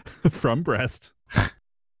from Brest,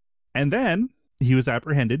 and then he was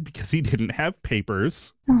apprehended because he didn't have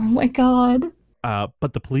papers. Oh my God.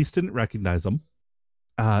 But the police didn't recognize him.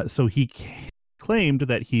 So he claimed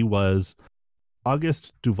that he was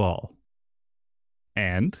Auguste Duval.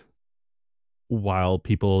 And while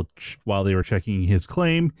they were checking his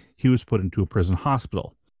claim, he was put into a prison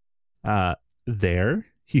hospital. There,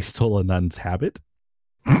 he stole a nun's habit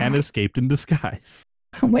and escaped in disguise.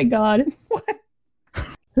 Oh my God. What?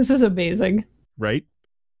 This is amazing. Right?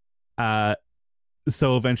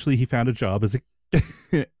 So eventually he found a job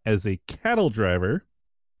as a cattle driver,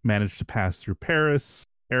 managed to pass through Paris,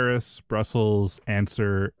 Arras, Brussels,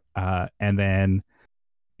 Anser, and then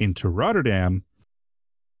into Rotterdam,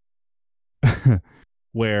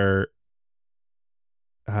 where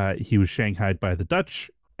he was shanghaied by the Dutch.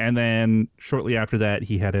 And then shortly after that,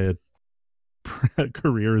 he had a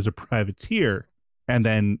career as a privateer. And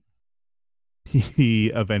then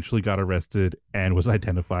he eventually got arrested and was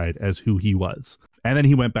identified as who he was. And then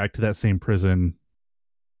he went back to that same prison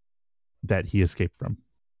that he escaped from.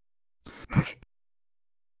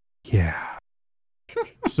 Yeah.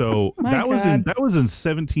 So that was in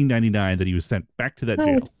 1799 that he was sent back to that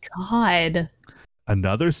jail. Oh God.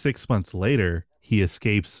 Another 6 months later, he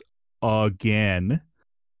escapes again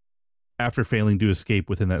after failing to escape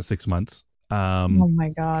within that 6 months. Oh my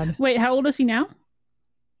God. Wait, how old is he now?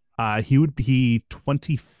 He would be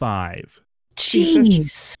 25.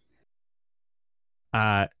 Jeez.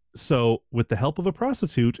 So with the help of a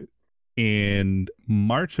prostitute, in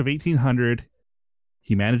March of 1800,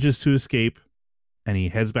 he manages to escape, and he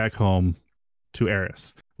heads back home to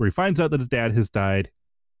Arras, where he finds out that his dad has died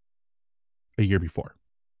a year before.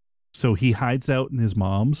 So he hides out in his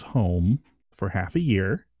mom's home for half a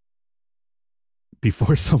year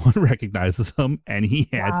before someone recognizes him, and he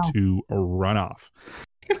had to run off.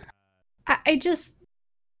 I just,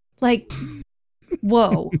 like,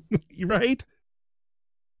 whoa. Right?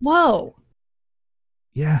 Whoa.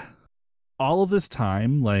 Yeah. All of this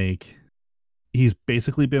time, like, he's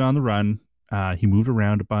basically been on the run. He moved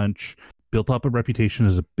around a bunch, built up a reputation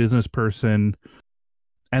as a business person,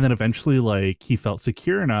 and then eventually, like, he felt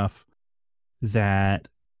secure enough that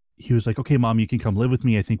he was like, okay, Mom, you can come live with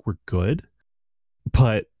me. I think we're good.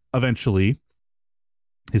 But eventually,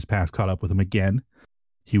 his past caught up with him again.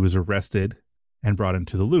 He was arrested and brought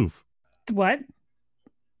into the Louvre. What?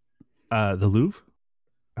 The Louvre?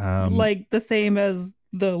 Like the same as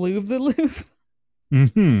the Louvre,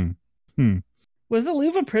 Mm-hmm. Was the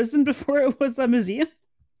Louvre a prison before it was a museum?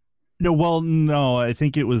 No, I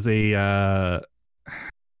think it was a,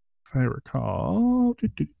 if I recall,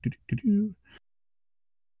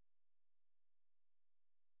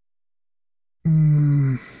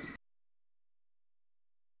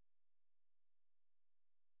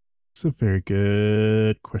 It's a very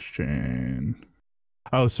good question.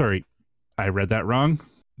 Oh, sorry. I read that wrong.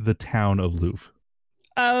 The town of Louvre.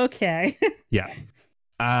 Okay. Yeah.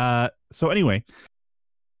 So anyway,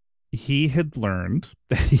 he had learned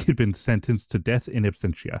that he had been sentenced to death in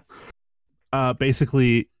absentia.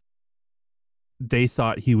 Basically, they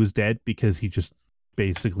thought he was dead because he just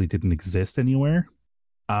basically didn't exist anywhere.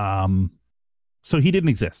 So he didn't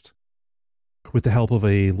exist. With the help of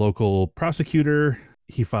a local prosecutor,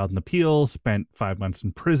 he filed an appeal, spent 5 months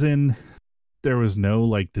in prison. There was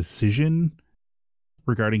no decision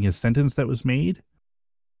regarding his sentence that was made.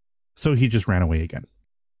 So he just ran away again.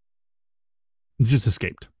 He just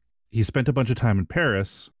escaped. He spent a bunch of time in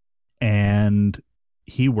Paris and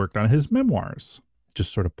he worked on his memoirs.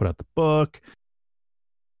 Just sort of put out the book,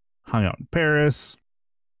 hung out in Paris,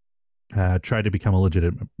 tried to become a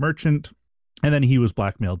legitimate merchant. And then he was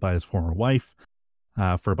blackmailed by his former wife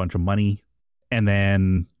for a bunch of money. And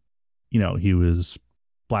then, he was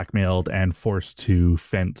blackmailed and forced to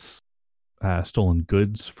fence stolen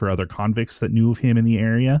goods for other convicts that knew of him in the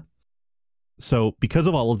area. So because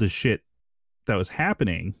of all of this shit that was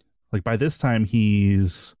happening, by this time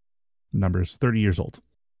he's 30 years old.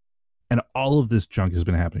 And all of this junk has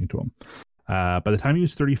been happening to him. By the time he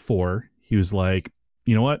was 34, he was like,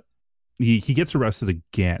 you know what? He gets arrested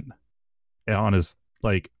again on his,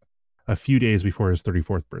 a few days before his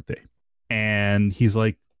 34th birthday. And he's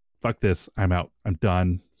like, fuck this. I'm out. I'm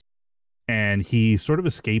done. And he sort of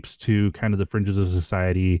escapes to kind of the fringes of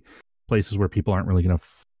society, places where people aren't really going to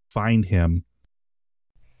find him.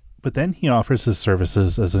 But then he offers his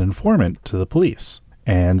services as an informant to the police.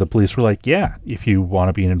 And the police were like, yeah, if you want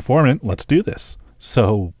to be an informant, let's do this.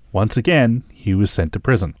 So once again, he was sent to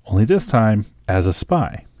prison, only this time as a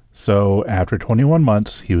spy. So after 21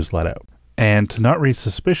 months, he was let out. And to not raise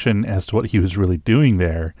suspicion as to what he was really doing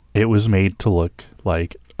there, it was made to look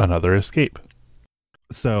like another escape.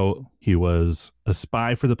 So he was a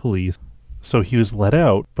spy for the police. So he was let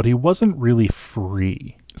out, but he wasn't really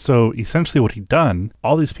free. So essentially what he'd done,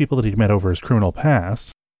 all these people that he'd met over his criminal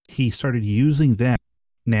past, he started using them.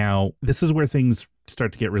 Now, this is where things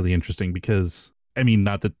start to get really interesting because,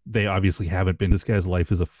 not that they obviously haven't been. This guy's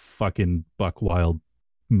life is a fucking buck wild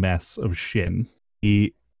mess of shit.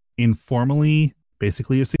 He informally,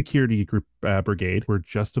 basically a security group brigade, were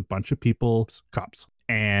just a bunch of people, cops.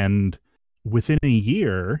 And within a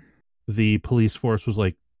year, the police force was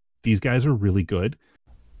like, these guys are really good.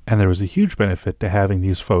 And there was a huge benefit to having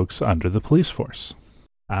these folks under the police force.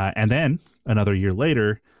 And then, another year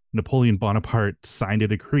later, Napoleon Bonaparte signed a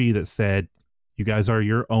decree that said, you guys are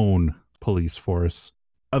your own police force.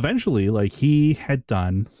 Eventually, he had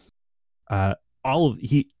done all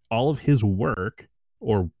of his work,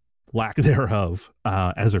 or lack thereof,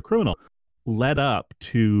 as a criminal, led up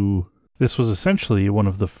to... This was essentially one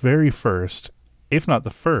of the very first, if not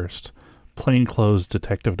the first, plainclothes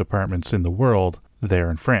detective departments in the world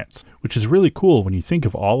there in France, which is really cool when you think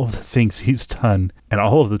of all of the things he's done and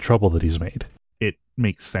all of the trouble that he's made. It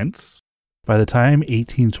makes sense. By the time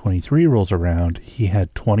 1823 rolls around, he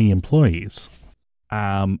had 20 employees.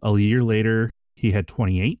 A year later, he had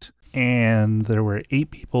 28, and there were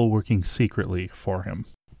 8 people working secretly for him.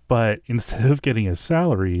 But instead of getting a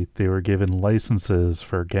salary, they were given licenses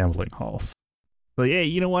for gambling halls. Hey,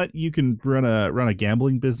 you know what? You can run a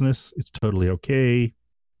gambling business. It's totally okay.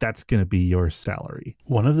 That's going to be your salary.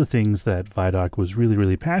 One of the things that Vidocq was really,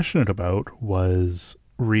 really passionate about was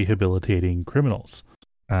rehabilitating criminals,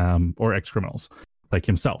 or ex-criminals like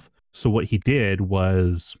himself. So what he did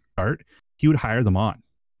was he would hire them on.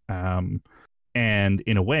 And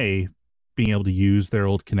in a way, being able to use their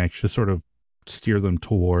old connections to sort of steer them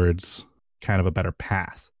towards kind of a better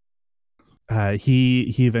path.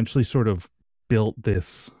 He eventually sort of built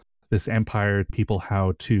this empire, people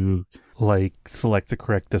how to select the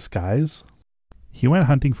correct disguise. He went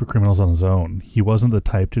hunting for criminals on his own. He wasn't the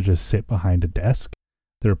type to just sit behind a desk.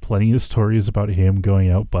 There are plenty of stories about him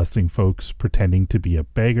going out busting folks pretending to be a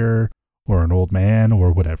beggar or an old man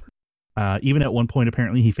or whatever. Even at one point,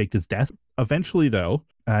 apparently, he faked his death. Eventually, though,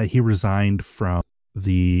 he resigned from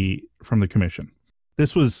the commission.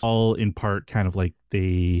 This was all in part kind of like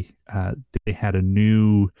they had a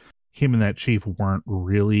new... Him and that chief weren't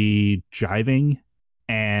really jiving,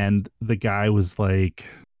 and the guy was like,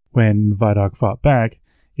 when Vidocq fought back,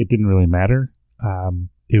 it didn't really matter.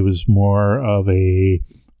 It was more of a,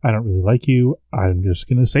 I don't really like you, I'm just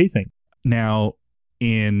going to say things. Now,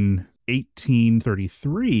 in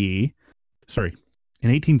 1830,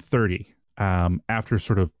 after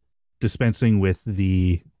sort of dispensing with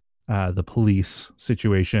the police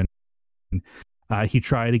situation, he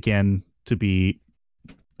tried again to be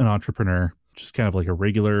an entrepreneur, just kind of like a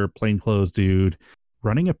regular plainclothes dude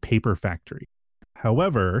running a paper factory.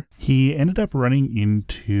 However, he ended up running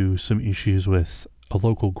into some issues with a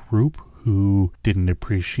local group who didn't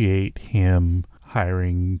appreciate him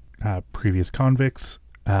hiring previous convicts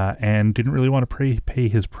and didn't really want to pay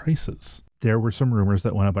his prices. There were some rumors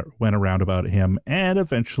that went around about him, and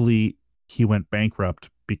eventually he went bankrupt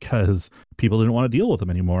because people didn't want to deal with him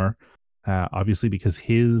anymore. Obviously, because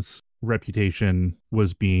his reputation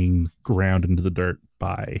was being ground into the dirt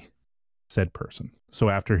by said person. So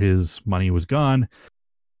after his money was gone,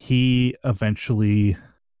 he eventually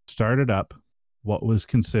started up what was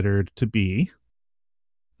considered to be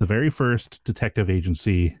the very first detective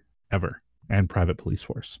agency ever and private police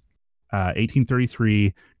force.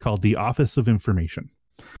 1833, called the Office of Information.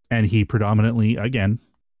 And he predominantly, again,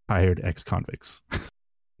 hired ex-convicts.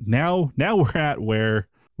 Now we're at where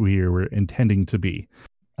we were intending to be.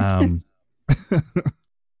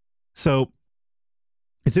 So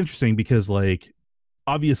it's interesting because, like,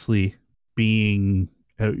 obviously being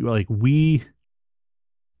like we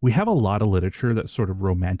have a lot of literature that sort of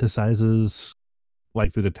romanticizes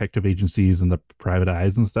like the detective agencies and the private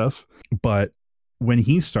eyes and stuff. But when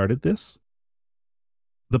he started this,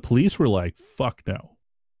 the police were like, fuck no.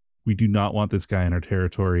 We do not want this guy in our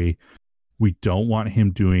territory. We don't want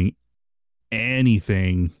him doing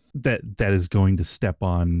anything that is going to step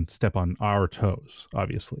on our toes,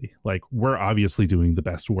 obviously. Like, we're obviously doing the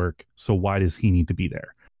best work, so why does he need to be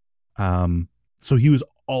there? So he was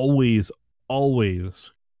always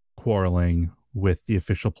quarreling with the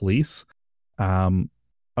official police.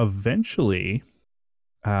 Eventually,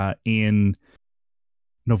 in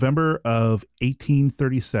November of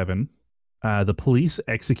 1837, the police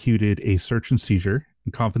executed a search and seizure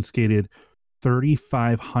and confiscated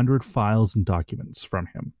 3,500 files and documents from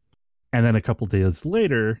him. And then a couple days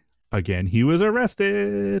later, again, he was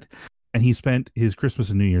arrested, and he spent his Christmas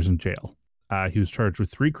and New Year's in jail. He was charged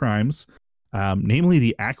with 3 crimes, namely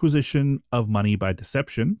the acquisition of money by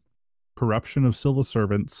deception, corruption of civil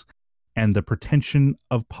servants, and the pretension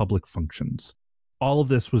of public functions. All of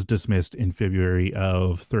this was dismissed in February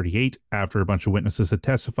of 38 after a bunch of witnesses had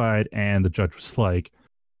testified, and the judge was like,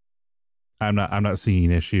 I'm not seeing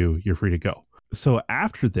an issue. You're free to go. So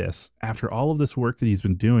after this, after all of this work that he's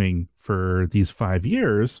been doing for these 5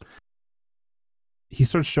 years, he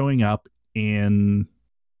starts showing up in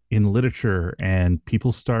literature, and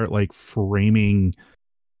people start like framing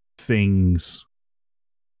things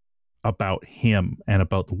about him and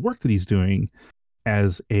about the work that he's doing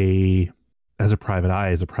as a private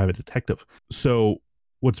eye, as a private detective. So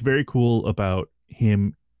what's very cool about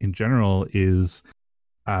him in general is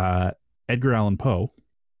Edgar Allan Poe,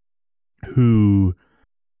 who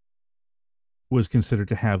was considered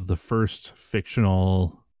to have the first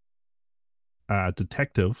fictional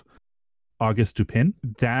detective, Auguste Dupin.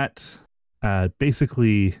 That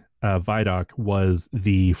basically Vidocq was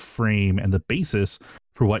the frame and the basis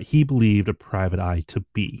for what he believed a private eye to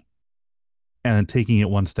be. And taking it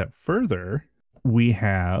one step further, we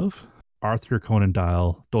have Arthur Conan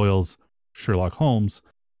Doyle's Sherlock Holmes,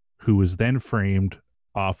 who was then framed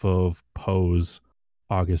off of Poe's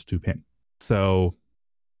Auguste Dupin. So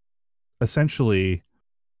essentially,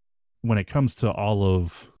 when it comes to all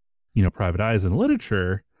of, private eyes in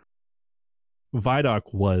literature,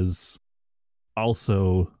 Vidocq was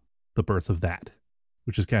also the birth of that,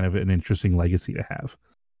 which is kind of an interesting legacy to have.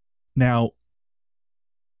 Now,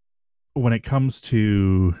 when it comes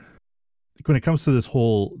to this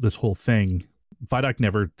whole thing, Vidocq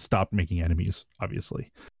never stopped making enemies,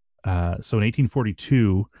 obviously. So in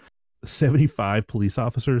 1842, 75 police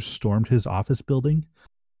officers stormed his office building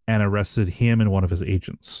and arrested him and one of his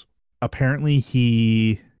agents. Apparently,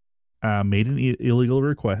 he made an illegal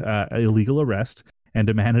arrest and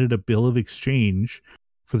demanded a bill of exchange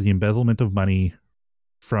for the embezzlement of money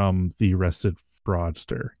from the arrested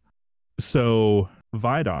fraudster. So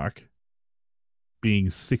Vidocq, being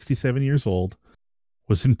 67 years old,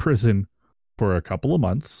 was in prison for a couple of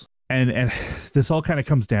months. And this all kind of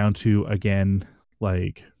comes down to, again,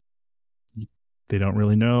 like, they don't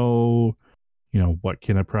really know, what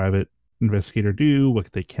can a private investigator do?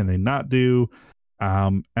 What can they not do?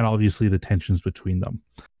 And obviously the tensions between them.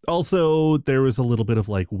 Also, there was a little bit of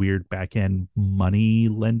like weird back end money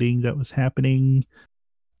lending that was happening,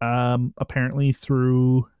 apparently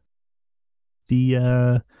through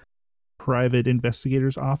the private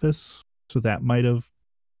investigator's office. So that might have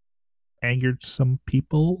angered some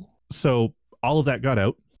people. So all of that got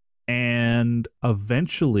out, and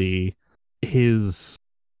eventually his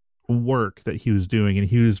work that he was doing, and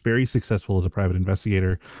he was very successful as a private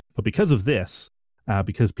investigator, but because of this,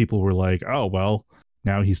 because people were like, oh, well,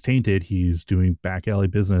 now he's tainted. He's doing back alley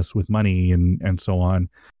business with money and so on.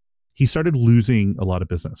 He started losing a lot of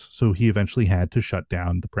business. So he eventually had to shut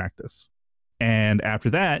down the practice. And after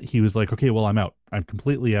that, he was like, okay, well, I'm out. I'm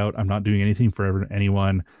completely out. I'm not doing anything for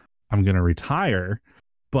anyone. I'm going to retire.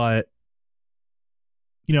 But,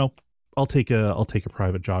 you know, I'll take a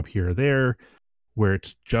private job here or there where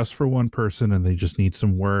it's just for one person and they just need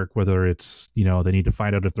some work, whether it's, you know, they need to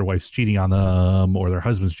find out if their wife's cheating on them or their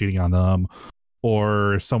husband's cheating on them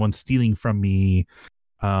or someone's stealing from me.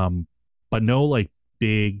 But no like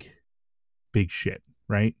big shit,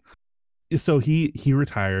 right? So he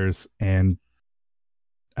retires and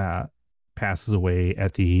passes away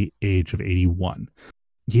at the age of 81.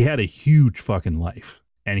 He had a huge fucking life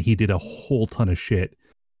and he did a whole ton of shit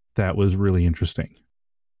that was really interesting.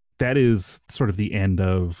 That is sort of the end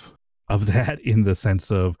of that, in the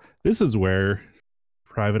sense of this is where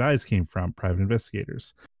private eyes came from, private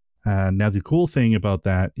investigators. Now the cool thing about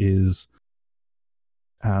that is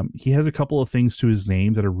he has a couple of things to his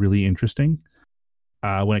name that are really interesting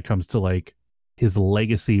when it comes to like his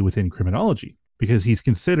legacy within criminology, because he's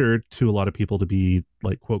considered to a lot of people to be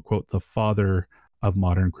like, quote, quote, the father of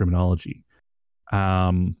modern criminology.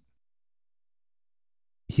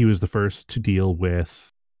 He was the first to deal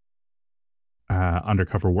with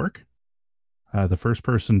undercover work, the first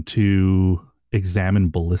person to examine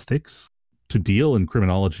ballistics, to deal in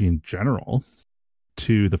criminology in general,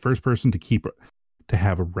 to the first person to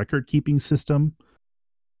have a record keeping system,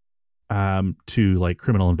 to like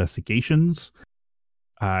criminal investigations.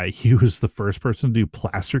 He was the first person to do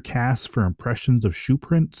plaster casts for impressions of shoe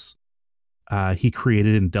prints. He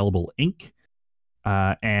created indelible ink.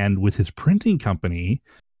 And with his printing company,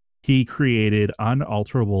 he created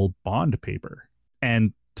unalterable bond paper.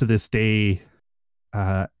 And to this day,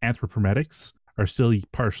 anthropometics are still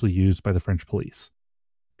partially used by the French police.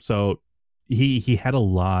 So he had a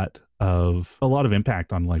lot of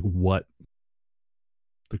impact on like what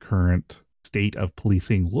the current state of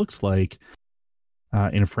policing looks like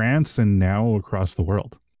in France and now across the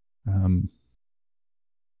world.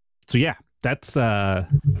 So yeah, that's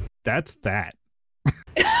that.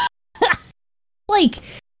 Like,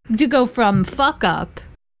 to go from fuck up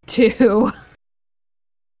to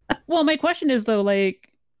Well, my question is though, like,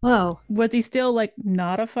 whoa, was he still like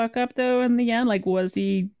not a fuck up though in the end? Like, was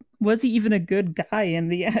he even a good guy in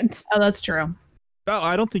the end? Oh, that's true. No,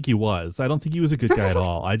 I don't think he was. I don't think he was a good guy at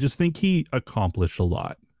all. I just think he accomplished a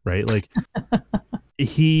lot, right? Like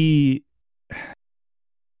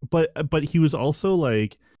but he was also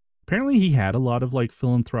like, apparently he had a lot of like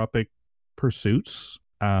philanthropic pursuits.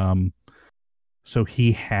 So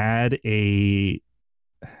he had he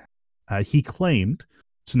claimed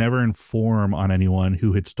to never inform on anyone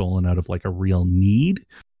who had stolen out of like a real need.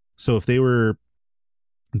 So if they were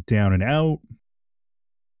down and out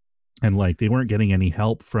and like they weren't getting any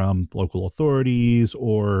help from local authorities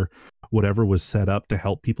or whatever was set up to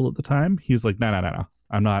help people at the time, he was like, no.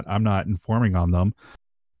 I'm not informing on them.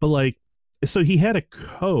 But like, so he had a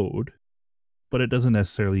code, but it doesn't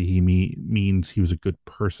necessarily means he was a good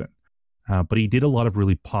person. But he did a lot of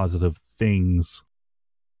really positive things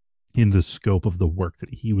in the scope of the work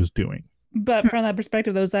that he was doing. But from that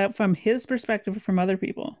perspective, though, is that from his perspective or from other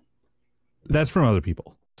people? That's from other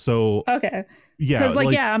people. So okay, yeah, because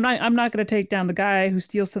like yeah, I'm not going to take down the guy who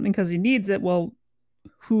steals something because he needs it. Well,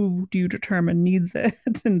 who do you determine needs it?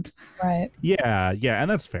 And right, yeah, and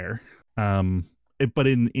that's fair. But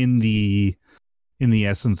in the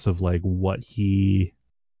essence of like what he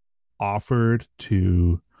offered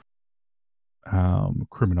to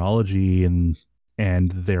criminology and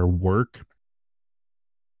their work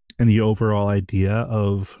and the overall idea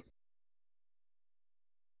of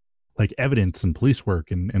like evidence and police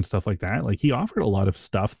work and stuff like that, like he offered a lot of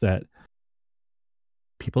stuff that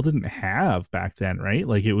people didn't have back then, right?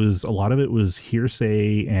 Like a lot of it was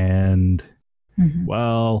hearsay and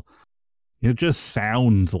well, it just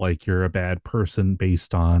sounds like you're a bad person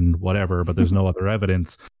based on whatever, but there's no other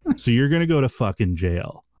evidence, so you're gonna go to fucking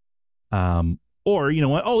jail. Or you know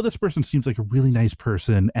what? Oh, this person seems like a really nice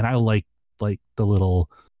person, and I like the little,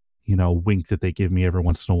 you know, wink that they give me every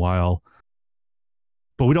once in a while.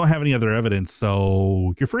 But we don't have any other evidence,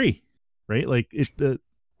 so you're free, right? Like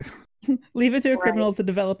leave it to a criminal to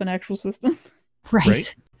develop an actual system,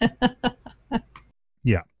 right?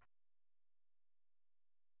 Yeah.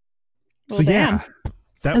 Well, so damn. yeah,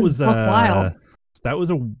 that was wild. That was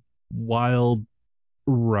a wild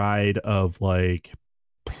ride of like,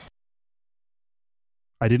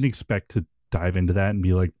 I didn't expect to dive into that and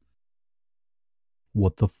be like,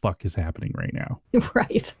 what the fuck is happening right now?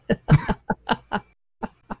 Right.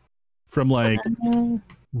 From like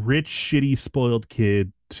rich, shitty, spoiled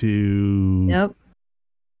kid to, Yep.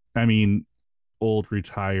 I mean, old,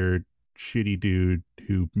 retired, shitty dude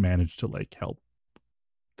who managed to like help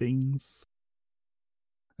things.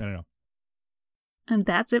 I don't know. And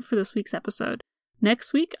that's it for this week's episode.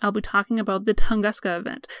 Next week, I'll be talking about the Tunguska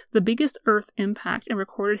event, the biggest Earth impact in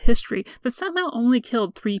recorded history that somehow only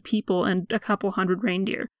killed 3 people and a couple hundred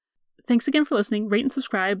reindeer. Thanks again for listening. Rate and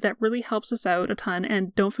subscribe. That really helps us out a ton.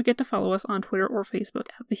 And don't forget to follow us on Twitter or Facebook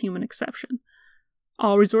at The Human Exception.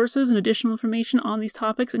 All resources and additional information on these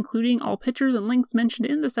topics, including all pictures and links mentioned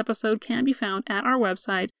in this episode, can be found at our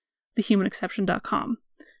website, thehumanexception.com.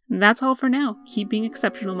 And that's all for now. Keep being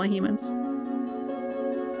exceptional, my humans.